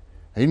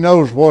 He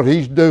knows what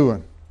he's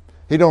doing.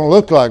 He don't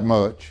look like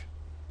much.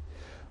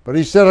 But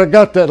he said, I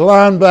got that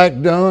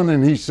lineback done,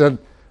 and he said,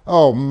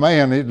 oh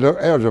man, it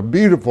was a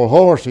beautiful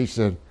horse. He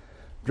said,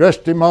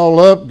 dressed him all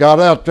up, got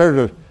out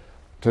there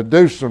to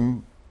do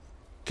some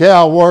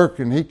cow work,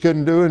 and he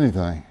couldn't do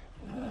anything.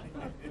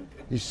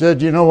 He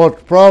said, you know what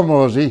the problem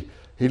was?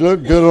 He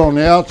looked good on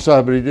the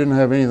outside, but he didn't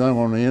have anything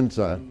on the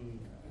inside.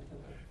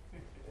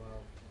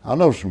 I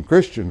know some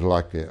Christians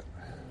like that.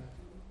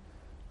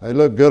 They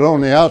look good on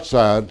the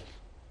outside.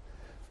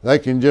 They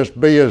can just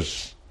be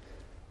as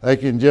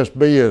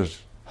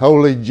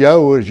Holy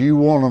Joe as you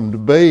want them to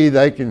be.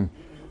 They can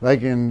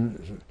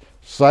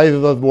say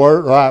the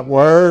right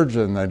words,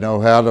 and they know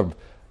how to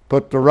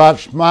put the right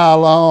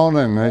smile on,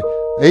 and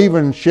they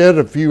even shed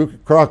a few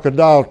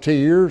crocodile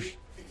tears.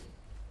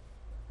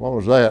 What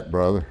was that,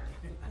 brother?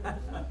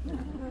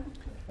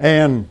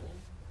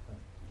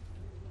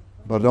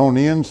 But on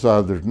the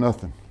inside, there's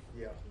nothing.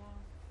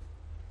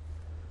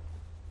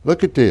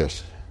 Look at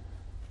this.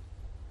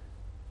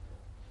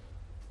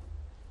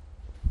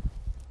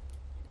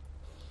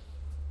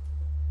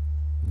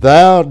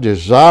 Thou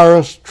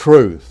desirest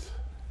truth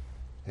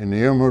in the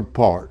inward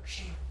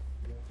parts.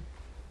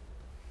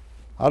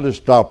 I'll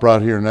just stop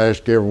right here and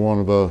ask every one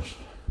of us,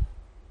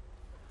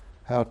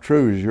 how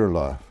true is your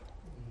life?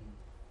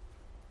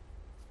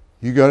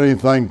 You got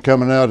anything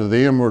coming out of the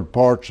inward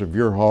parts of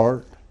your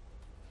heart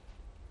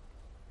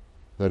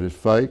that is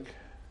fake?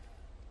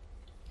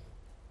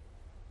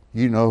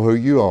 You know who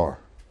you are.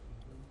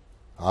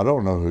 I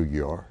don't know who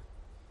you are.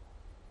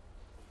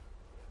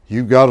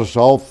 You got us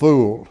all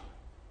fooled.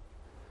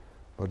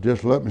 But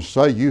just let me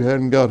say, you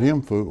hadn't got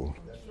him fooled.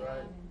 That's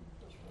right.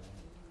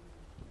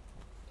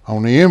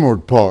 On the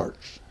inward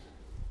parts.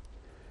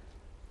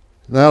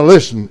 Now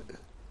listen,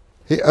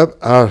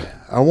 I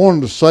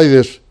wanted to say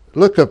this.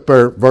 Look up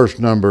there at verse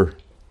number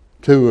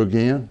 2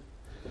 again.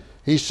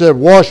 He said,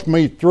 wash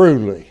me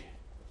thoroughly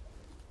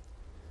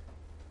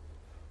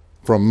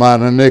from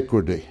mine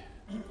iniquity.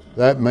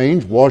 That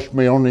means wash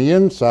me on the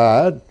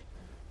inside,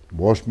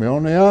 wash me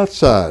on the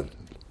outside.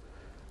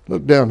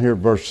 Look down here at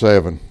verse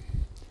 7.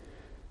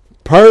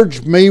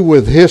 Purge me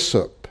with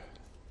hyssop.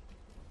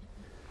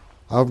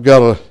 I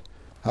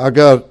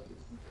got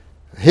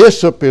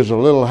hyssop is a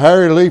little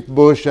hairy leaf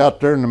bush out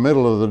there in the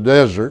middle of the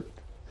desert.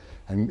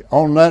 And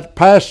on that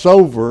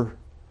Passover,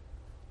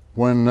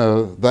 when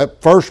that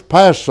first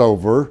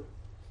Passover,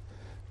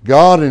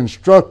 God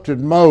instructed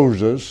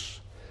Moses,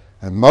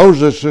 and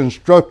Moses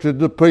instructed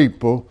the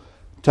people,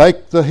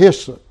 take the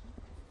hyssop,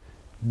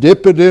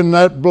 dip it in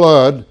that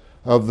blood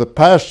of the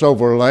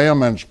Passover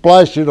lamb and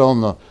splash it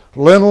on the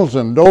lintels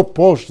and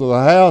doorposts of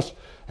the house,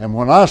 and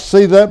when I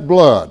see that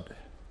blood,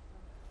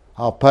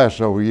 I'll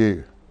pass over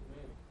you.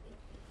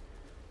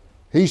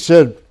 He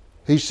said,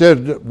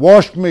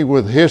 wash me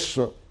with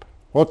hyssop.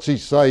 What's he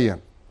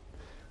saying?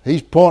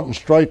 He's pointing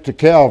straight to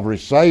Calvary,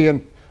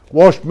 saying,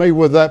 wash me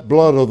with that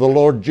blood of the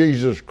Lord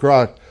Jesus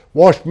Christ.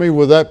 Wash me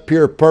with that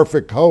pure,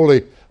 perfect,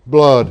 holy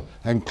blood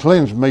and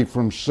cleanse me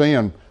from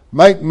sin.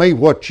 Make me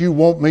what you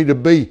want me to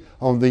be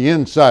on the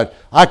inside.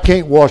 I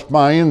can't wash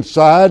my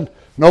inside.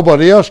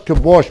 Nobody else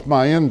can wash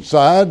my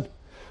inside.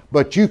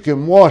 But you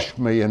can wash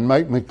me and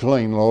make me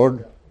clean,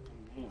 Lord.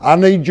 I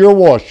need your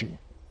washing.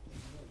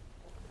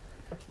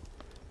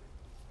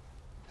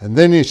 And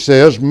then he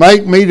says,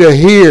 make me to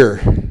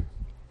hear.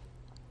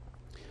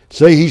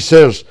 See, he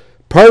says,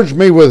 purge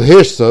me with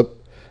hyssop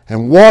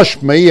and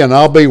wash me and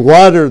I'll be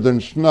whiter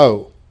than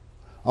snow.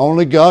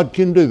 Only God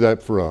can do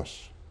that for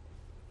us.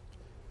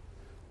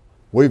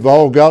 We've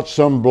all got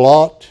some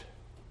blot.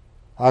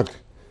 I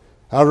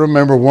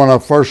remember when I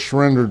first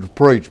surrendered to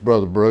preach,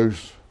 Brother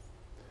Bruce.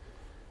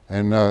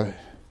 And I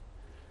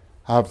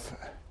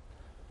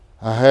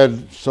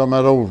had some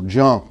of that old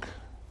junk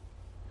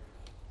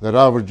that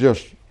I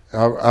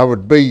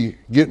would be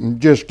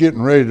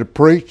getting ready to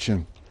preach,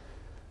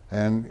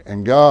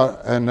 and God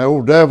and the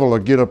old devil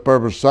would get up there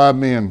beside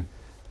me and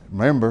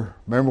remember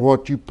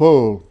what you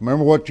pulled,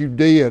 remember what you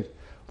did.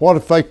 What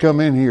if they come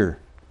in here?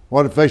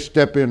 What if they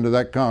step into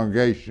that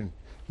congregation?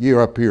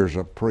 You're up here as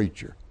a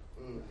preacher.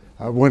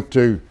 I went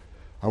to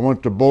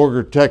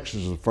Borger,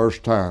 Texas the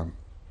first time,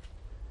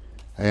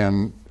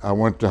 and I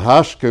went to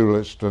high school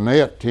at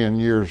Stinnett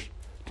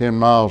 10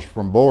 miles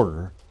from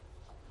Borger.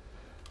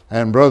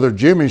 And Brother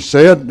Jimmy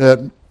said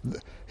that,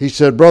 he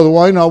said, Brother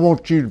Wayne, I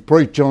want you to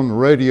preach on the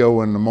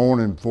radio in the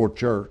morning before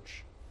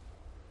church.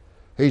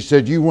 He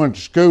said, you went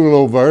to school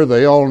over there.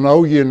 They all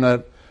know you in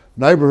that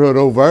neighborhood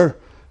over there.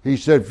 He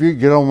said, if you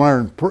get on there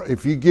and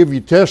if you give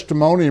your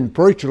testimony and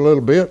preach a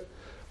little bit,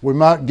 we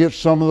might get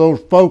some of those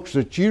folks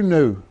that you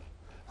knew.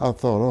 I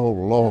thought, oh,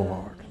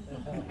 Lord.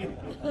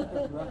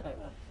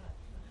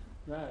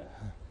 Right.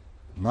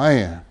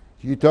 Man,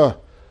 you talk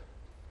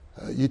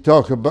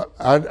about,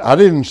 I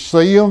didn't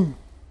see them,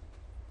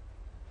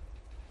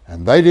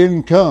 and they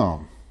didn't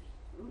come.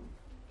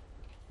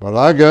 But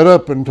I got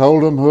up and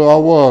told them who I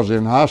was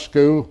in high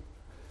school.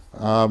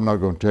 I'm not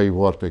going to tell you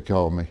what they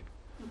called me.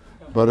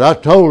 But I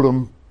told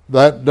them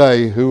that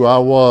day who I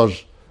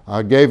was.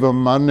 I gave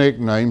them my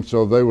nickname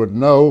so they would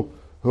know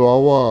who I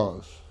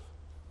was.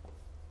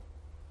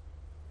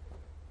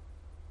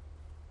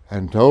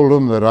 And told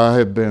them that I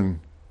had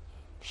been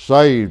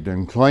saved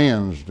and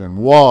cleansed and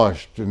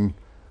washed and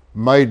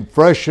made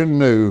fresh and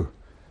new.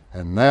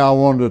 And now I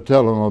wanted to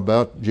tell them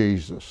about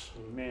Jesus.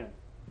 Amen.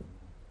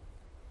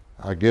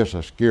 I guess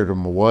I scared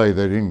them away.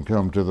 They didn't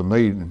come to the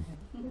meeting.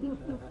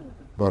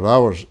 But I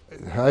was,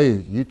 hey,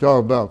 you talk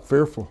about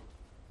fearful.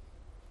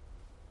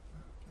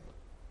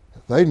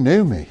 They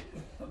knew me.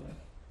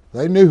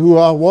 They knew who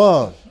I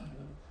was.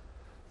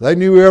 They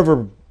knew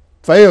every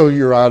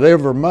failure I'd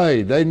ever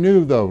made. They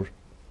knew those.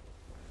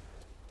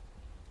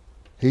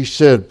 He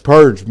said,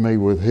 purge me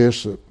with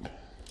hyssop.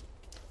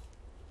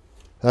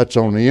 That's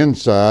on the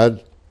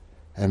inside,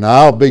 and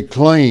I'll be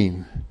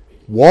clean.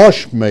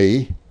 Wash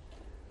me.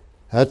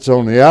 That's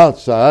on the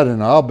outside,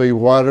 and I'll be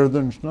whiter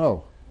than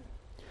snow.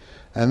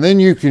 And then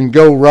you can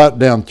go right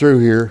down through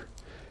here.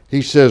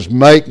 He says,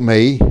 make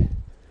me.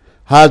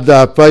 hide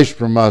thy face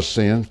from my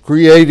sins.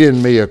 Create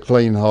in me a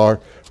clean heart.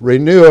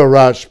 Renew a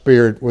right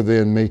spirit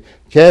within me.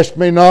 Cast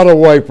me not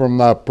away from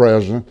thy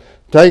presence.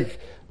 Take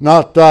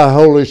not thy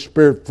Holy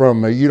Spirit from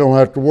me. You don't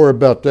have to worry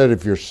about that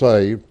if you're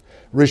saved.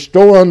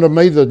 Restore unto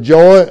me the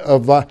joy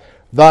of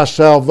thy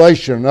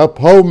salvation.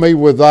 Uphold me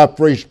with thy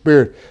free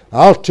spirit.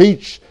 I'll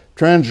teach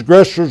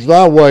transgressors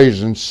thy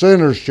ways, and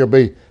sinners shall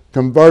be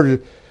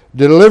converted.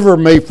 Deliver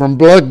me from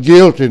blood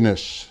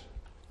guiltiness.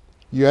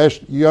 You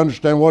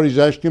understand what he's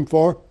asking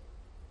for?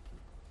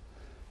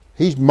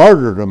 He's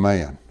murdered a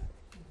man.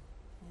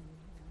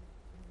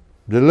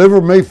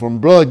 Deliver me from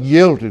blood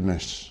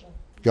guiltiness.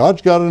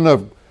 God's got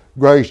enough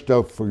grace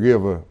to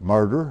forgive a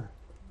murderer.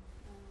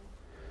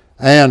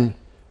 And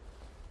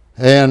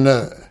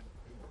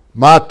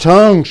my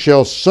tongue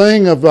shall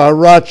sing of thy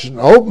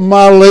righteousness. Open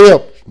my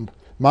lips.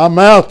 My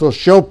mouth will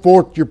show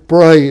forth your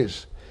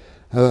praise.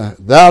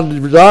 Thou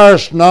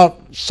desirest not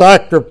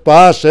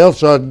sacrifice,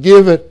 else I'd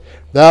give it.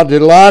 Thou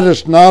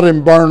delightest not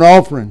in burnt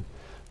offering.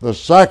 The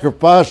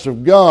sacrifice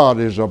of God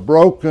is a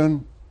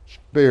broken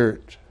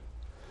spirit.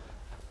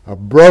 A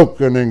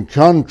broken and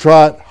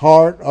contrite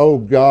heart, O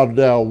God,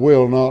 thou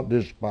wilt not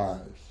despise.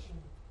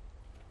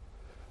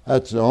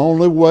 That's the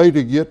only way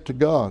to get to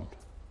God.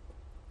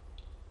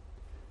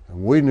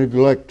 And we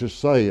neglect to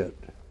say it.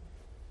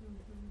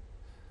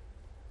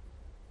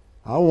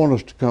 I want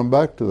us to come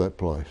back to that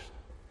place.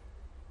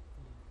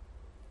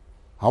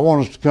 I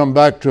want us to come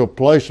back to a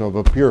place of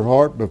a pure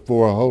heart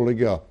before a holy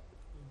God.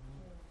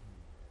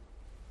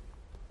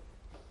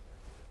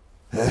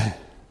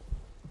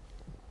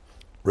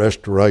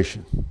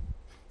 Restoration.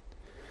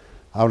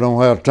 I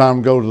don't have time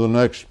to go to the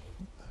next.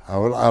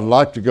 I'd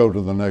like to go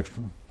to the next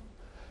one.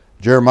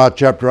 Jeremiah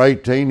chapter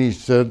 18, he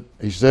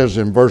says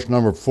in verse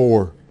number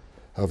 4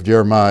 of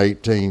Jeremiah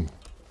 18.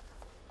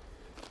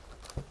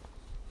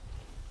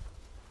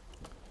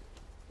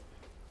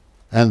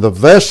 And the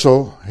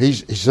vessel, he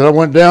said, I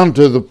went down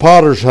to the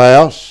potter's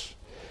house,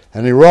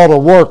 and he wrought a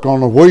work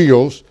on the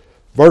wheels.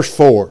 Verse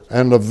 4,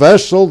 and the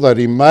vessel that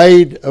he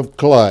made of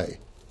clay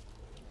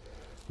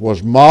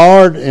was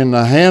marred in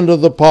the hand of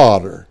the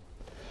potter.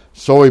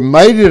 So he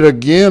made it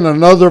again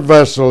another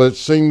vessel. It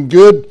seemed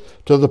good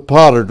to the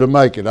potter to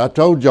make it. I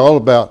told you all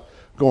about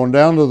going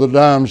down to the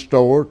dime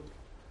store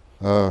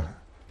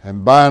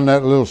and buying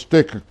that little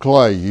stick of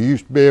clay. You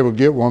used to be able to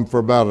get one for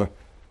about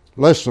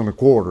less than a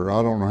quarter.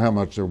 I don't know how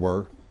much they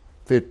were,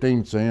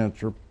 15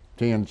 cents or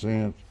 10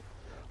 cents.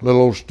 A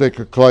little old stick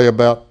of clay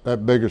about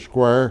that big a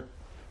square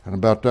and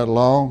about that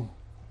long.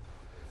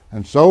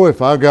 And so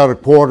if I got a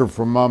quarter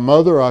from my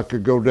mother, I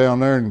could go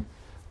down there and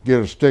get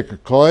a stick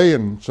of clay,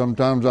 and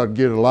sometimes I'd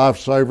get a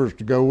Lifesavers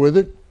to go with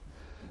it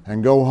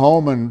and go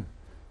home and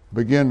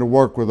begin to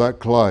work with that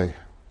clay.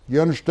 You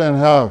understand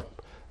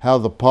how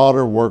the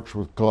potter works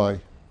with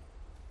clay?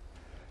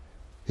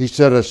 He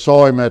said, I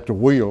saw him at the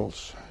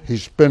wheels.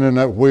 He's spinning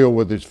that wheel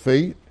with his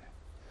feet,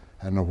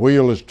 and the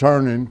wheel is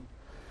turning.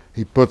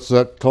 He puts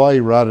that clay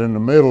right in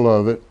the middle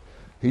of it.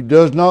 He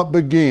does not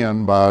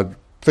begin by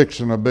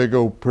fixing a big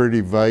old pretty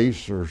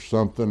vase or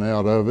something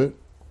out of it.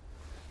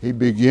 He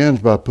begins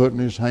by putting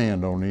his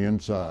hand on the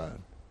inside.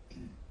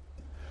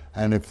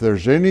 And if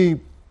there's any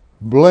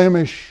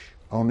blemish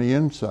on the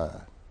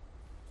inside,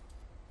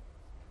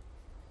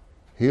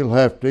 he'll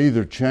have to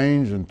either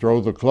change and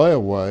throw the clay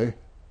away,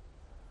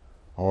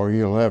 or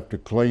he'll have to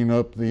clean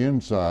up the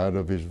inside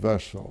of his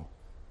vessel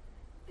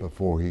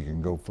before he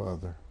can go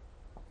further.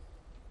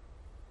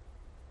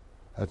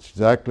 That's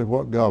exactly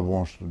what God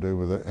wants to do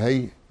with it.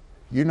 Hey,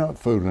 you're not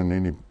fooling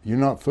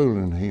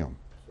him.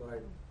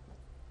 Right.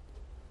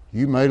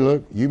 You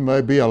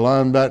may be a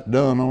line back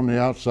done on the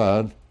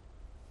outside,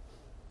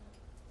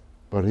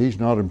 but he's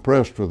not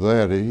impressed with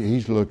that.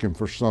 He's looking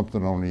for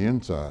something on the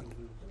inside.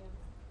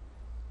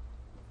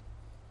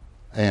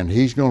 And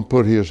he's going to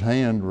put his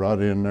hand right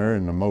in there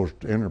in the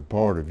most inner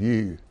part of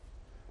you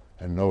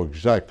and know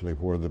exactly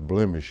where the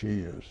blemish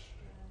is.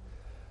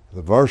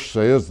 The verse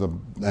says,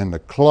 and the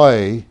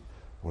clay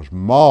was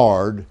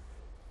marred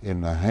in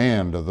the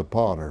hand of the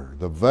potter.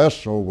 The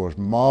vessel was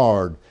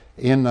marred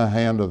in the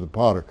hand of the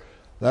potter.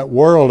 That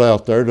world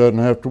out there doesn't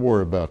have to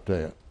worry about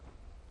that.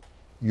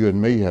 You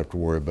and me have to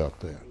worry about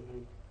that.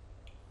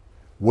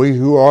 We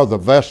who are the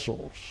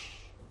vessels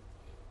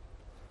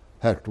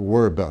have to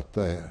worry about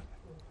that.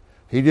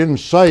 He didn't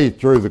say he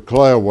threw the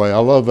clay away. I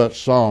love that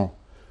song.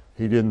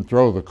 He didn't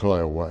throw the clay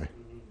away.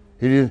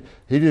 He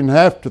didn't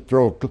have to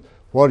throw.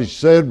 What he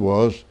said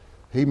was,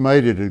 he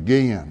made it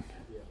again.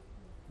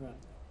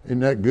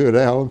 Isn't that good,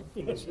 Alan?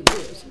 Yes, it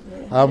is.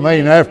 I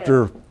mean,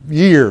 after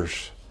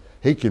years,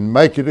 he can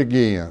make it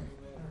again.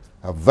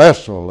 A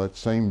vessel that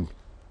seemed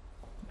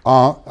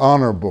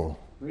honorable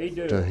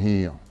to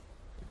him.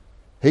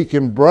 He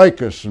can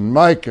break us and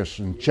make us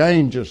and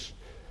change us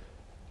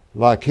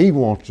like he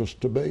wants us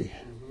to be.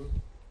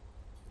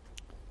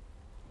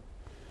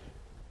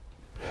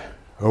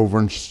 Over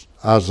in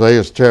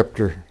Isaiah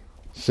chapter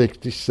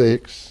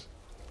 66,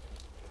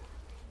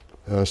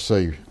 let's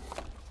see.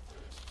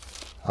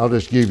 I'll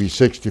just give you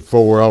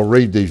 64. I'll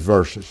read these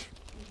verses.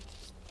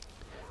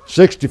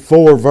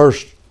 64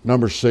 verse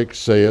number 6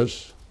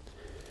 says,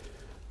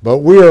 "But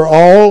we are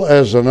all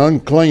as an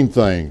unclean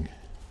thing,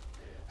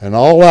 and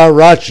all our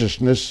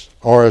righteousness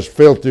are as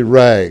filthy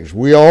rags.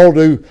 We all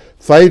do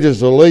fade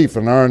as a leaf,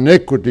 and our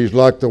iniquities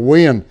like the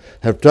wind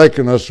have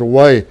taken us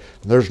away.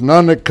 There's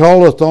none that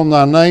calleth on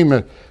thy name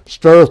and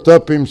stirreth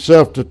up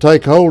himself to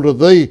take hold of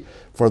thee,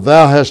 for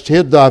thou hast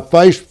hid thy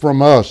face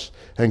from us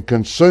and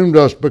consumed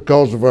us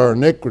because of our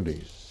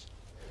iniquities.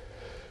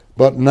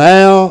 But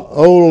now,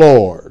 O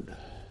Lord,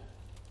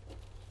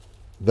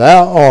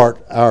 thou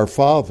art our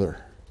Father.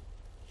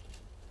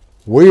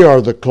 We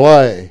are the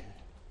clay,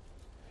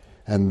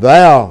 and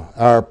thou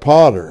our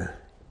potter,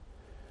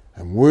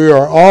 and we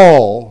are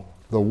all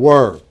the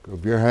work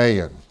of your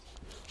hand."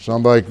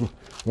 Somebody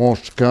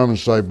wants to come and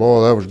say,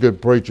 "Boy, that was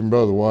good preaching,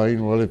 Brother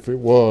Wayne." Well, if it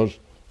was,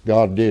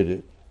 God did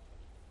it.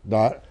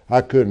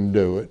 I couldn't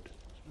do it.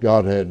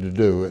 God had to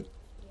do it.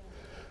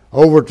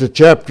 Over to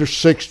chapter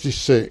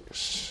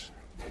 66.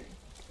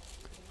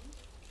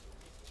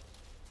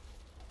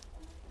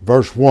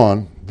 Verse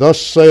 1,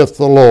 "Thus saith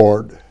the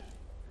Lord,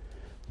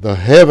 the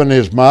heaven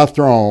is my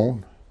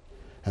throne,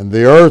 and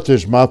the earth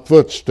is my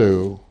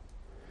footstool.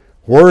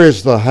 Where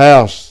is the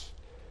house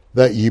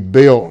that ye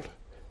build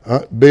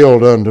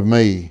unto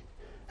me?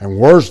 And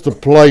where's the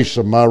place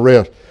of my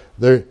rest?"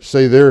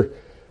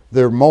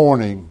 They're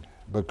mourning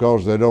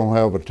because they don't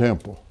have a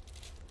temple.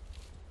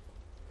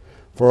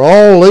 "For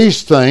all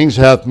these things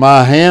hath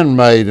my hand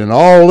made, and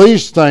all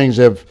these things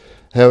have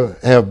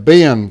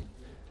been,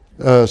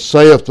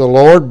 saith the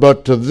Lord.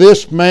 But to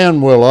this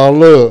man will I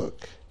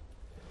look,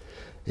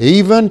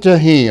 even to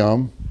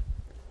him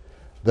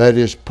that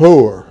is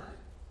poor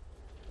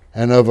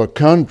and of a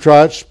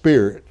contrite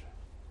spirit,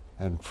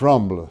 and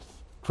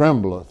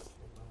trembleth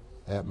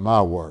at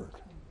my word."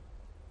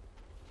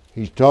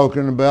 He's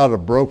talking about a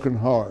broken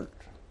heart,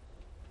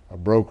 a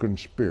broken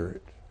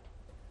spirit.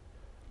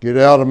 Get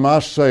out of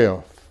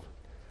myself.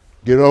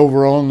 Get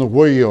over on the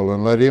wheel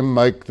and let him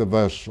make the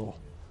vessel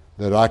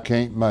that I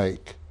can't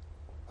make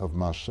of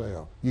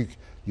myself. You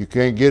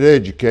can't get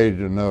educated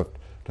enough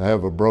to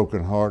have a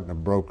broken heart and a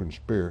broken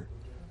spirit.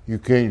 You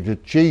can't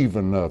achieve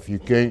enough. You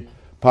can't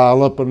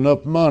pile up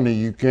enough money.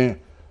 You can't.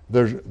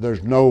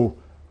 There's no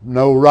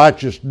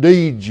righteous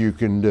deeds you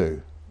can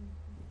do.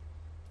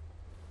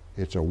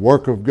 It's a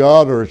work of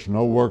God or it's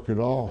no work at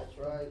all.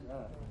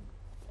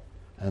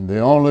 And the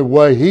only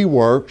way he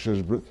works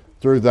is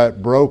through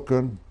that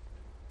broken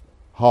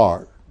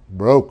heart,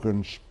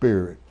 broken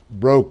spirit,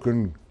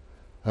 broken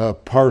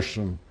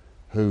person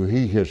who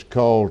he has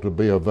called to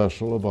be a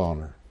vessel of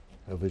honor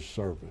of his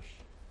service.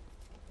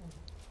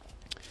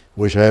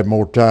 Wish I had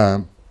more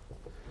time.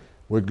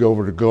 We'd go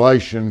over to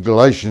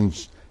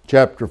Galatians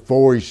chapter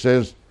 4. He's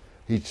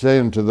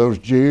saying to those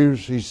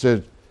Jews, he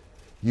said,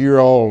 "You're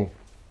all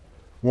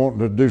wanting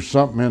to do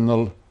something in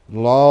the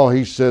law."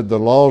 He said the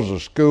law's a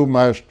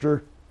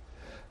schoolmaster,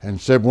 and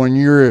said when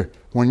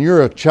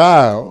you're a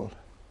child,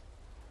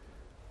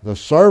 the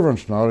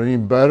servant's not any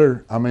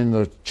better. I mean,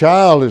 the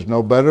child is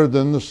no better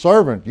than the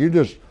servant. You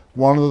just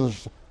one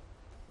of the.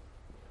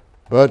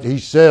 But he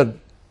said,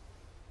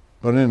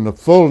 "But in the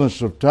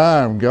fullness of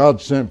time,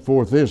 God sent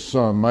forth his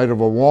Son, made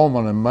of a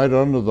woman and made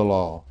under the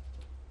law,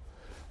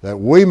 that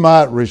we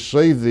might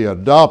receive the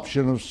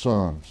adoption of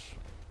sons."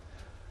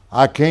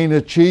 I can't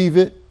achieve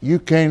it. You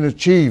can't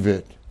achieve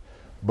it.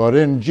 But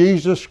in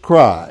Jesus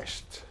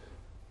Christ,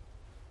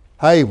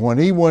 hey, when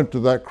he went to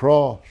that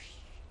cross,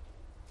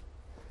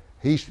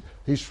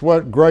 he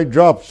sweat great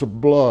drops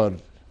of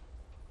blood,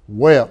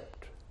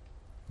 wept,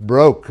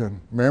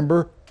 broken,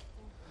 remember?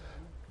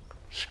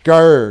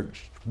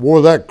 Scourged,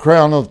 wore that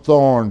crown of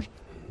thorns,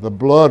 the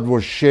blood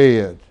was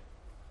shed.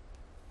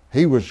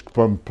 He was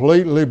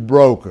completely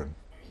broken.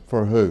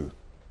 For who?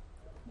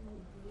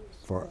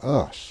 For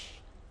us.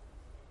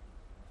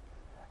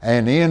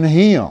 And in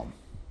him,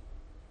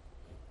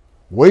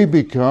 we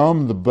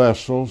become the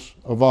vessels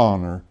of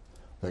honor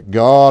that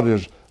God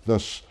is,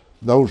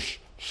 those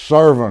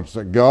servants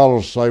that God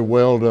will say,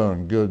 "Well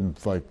done, good and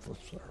faithful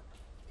servant."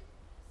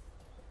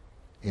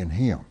 In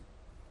him.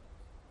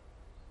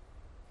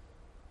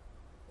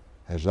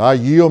 As I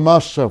yield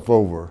myself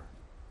over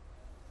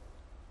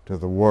to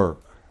the work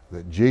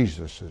that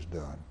Jesus has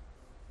done,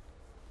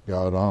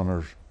 God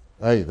honors.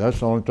 Hey, that's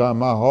the only time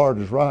my heart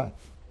is right.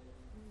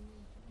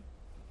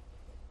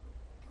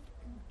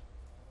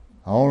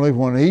 Only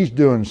when he's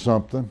doing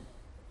something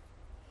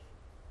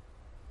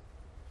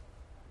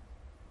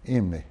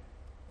in me.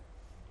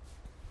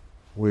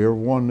 We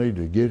everyone need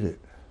to get it.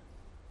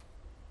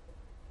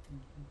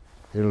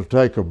 It'll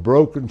take a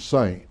broken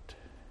saint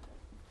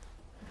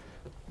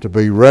to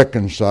be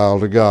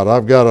reconciled to God.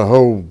 I've got a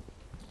whole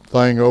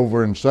thing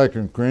over in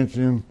 2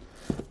 Corinthians.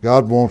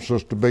 God wants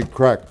us to be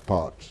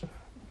crackpots.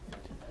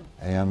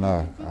 And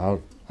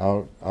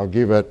I'll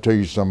give that to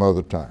you some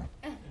other time.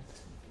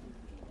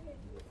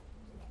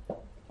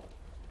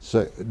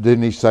 So,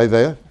 didn't he say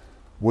that?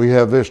 We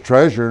have this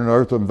treasure in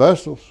earthen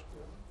vessels.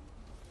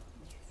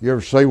 You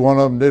ever see one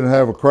of them didn't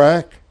have a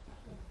crack?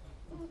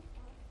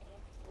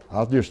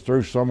 I just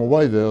threw some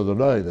away the other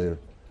day.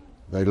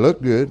 They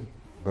look good,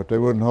 but they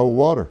wouldn't hold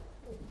water.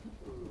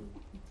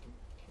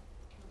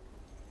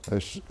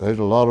 There's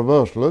a lot of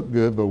us look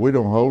good, but we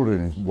don't hold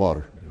any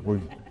water.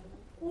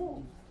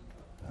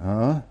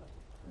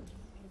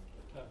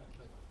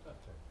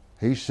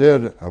 He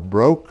said a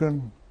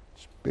broken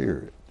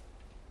spirit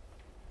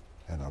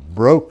and a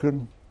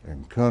broken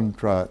and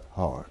contrite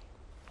heart.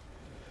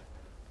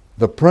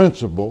 The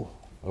principle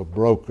of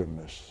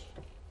brokenness.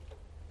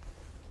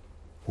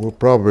 We'll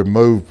probably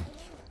move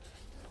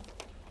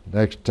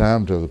next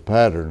time to the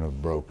pattern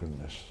of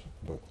brokenness.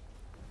 But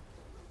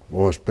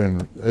boy,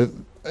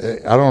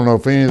 I don't know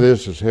if any of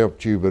this has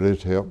helped you, but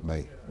it's helped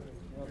me.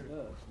 Well, it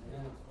does.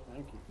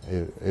 Thank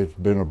you. It's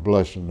been a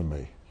blessing to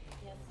me.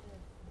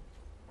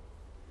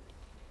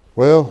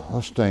 Well,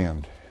 I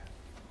stand.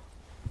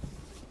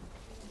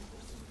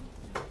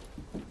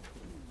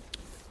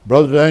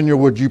 Brother Daniel,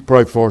 would you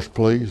pray for us,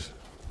 please?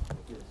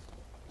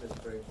 Let's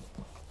pray.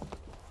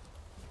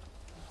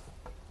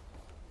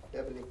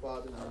 Heavenly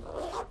Father, we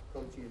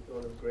come to your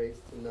throne of grace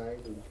tonight.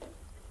 And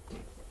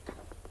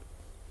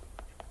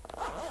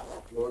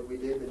Lord, we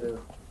live in an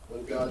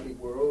ungodly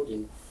world,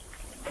 and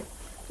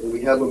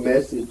we have a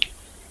message.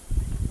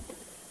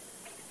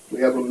 We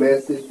have a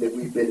message that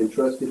we've been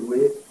entrusted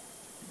with.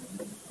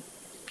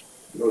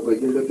 Lord,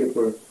 but you're looking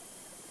for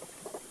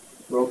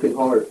broken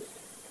hearts.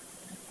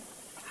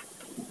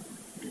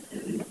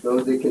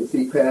 Those that can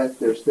see past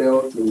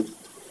themselves and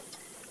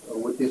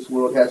what this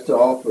world has to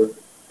offer.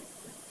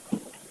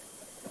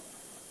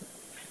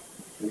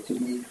 And to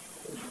be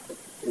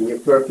in your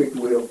perfect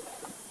will.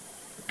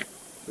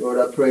 Lord,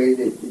 I pray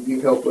that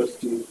you help us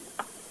to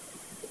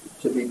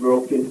be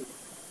broken.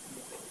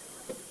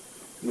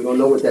 We don't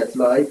know what that's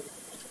like,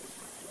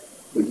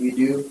 but you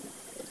do.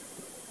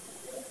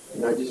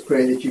 And I just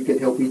pray that you can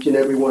help each and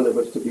every one of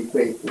us to be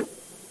faithful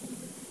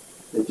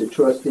and to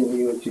trust in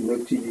you and to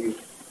look to you,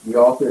 the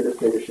author and the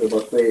finisher of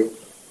our faith.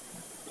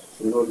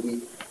 And Lord, we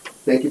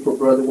thank you for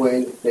Brother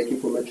Wayne. Thank you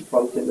for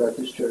Metropolitan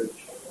Baptist Church.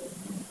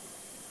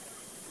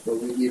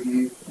 Lord, we give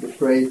you the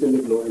praise and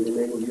the glory in the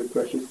name of your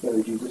precious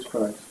Son, Jesus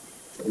Christ.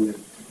 Amen.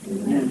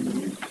 Amen.